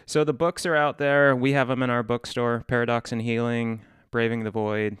 So the books are out there. We have them in our bookstore: Paradox and Healing, Braving the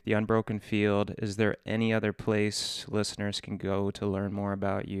Void, The Unbroken Field. Is there any other place listeners can go to learn more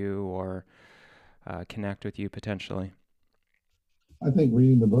about you or connect with you potentially? I think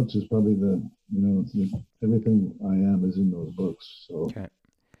reading the books is probably everything I am is in those books. So. Okay.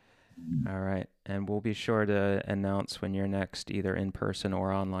 All right. And we'll be sure to announce when your next either in-person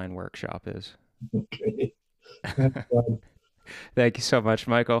or online workshop is. Okay. Thank you so much,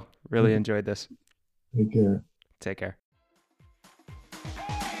 Michael. Really enjoyed this. Take care. Take care.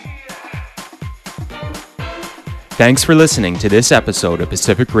 Thanks for listening to this episode of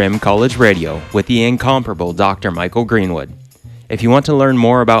Pacific Rim College Radio with the incomparable Dr. Michael Greenwood. If you want to learn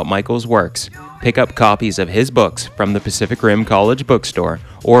more about Michael's works, pick up copies of his books from the Pacific Rim College bookstore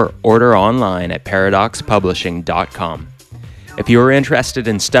or order online at paradoxpublishing.com. If you are interested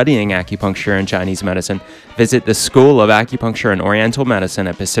in studying acupuncture and Chinese medicine, visit the School of Acupuncture and Oriental Medicine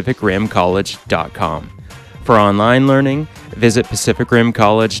at pacificrimcollege.com. For online learning, visit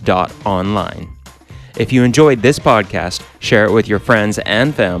pacificrimcollege.online. If you enjoyed this podcast, share it with your friends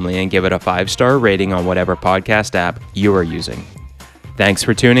and family and give it a 5-star rating on whatever podcast app you are using. Thanks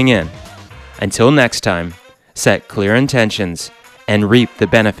for tuning in. Until next time, set clear intentions and reap the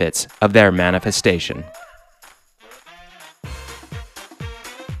benefits of their manifestation.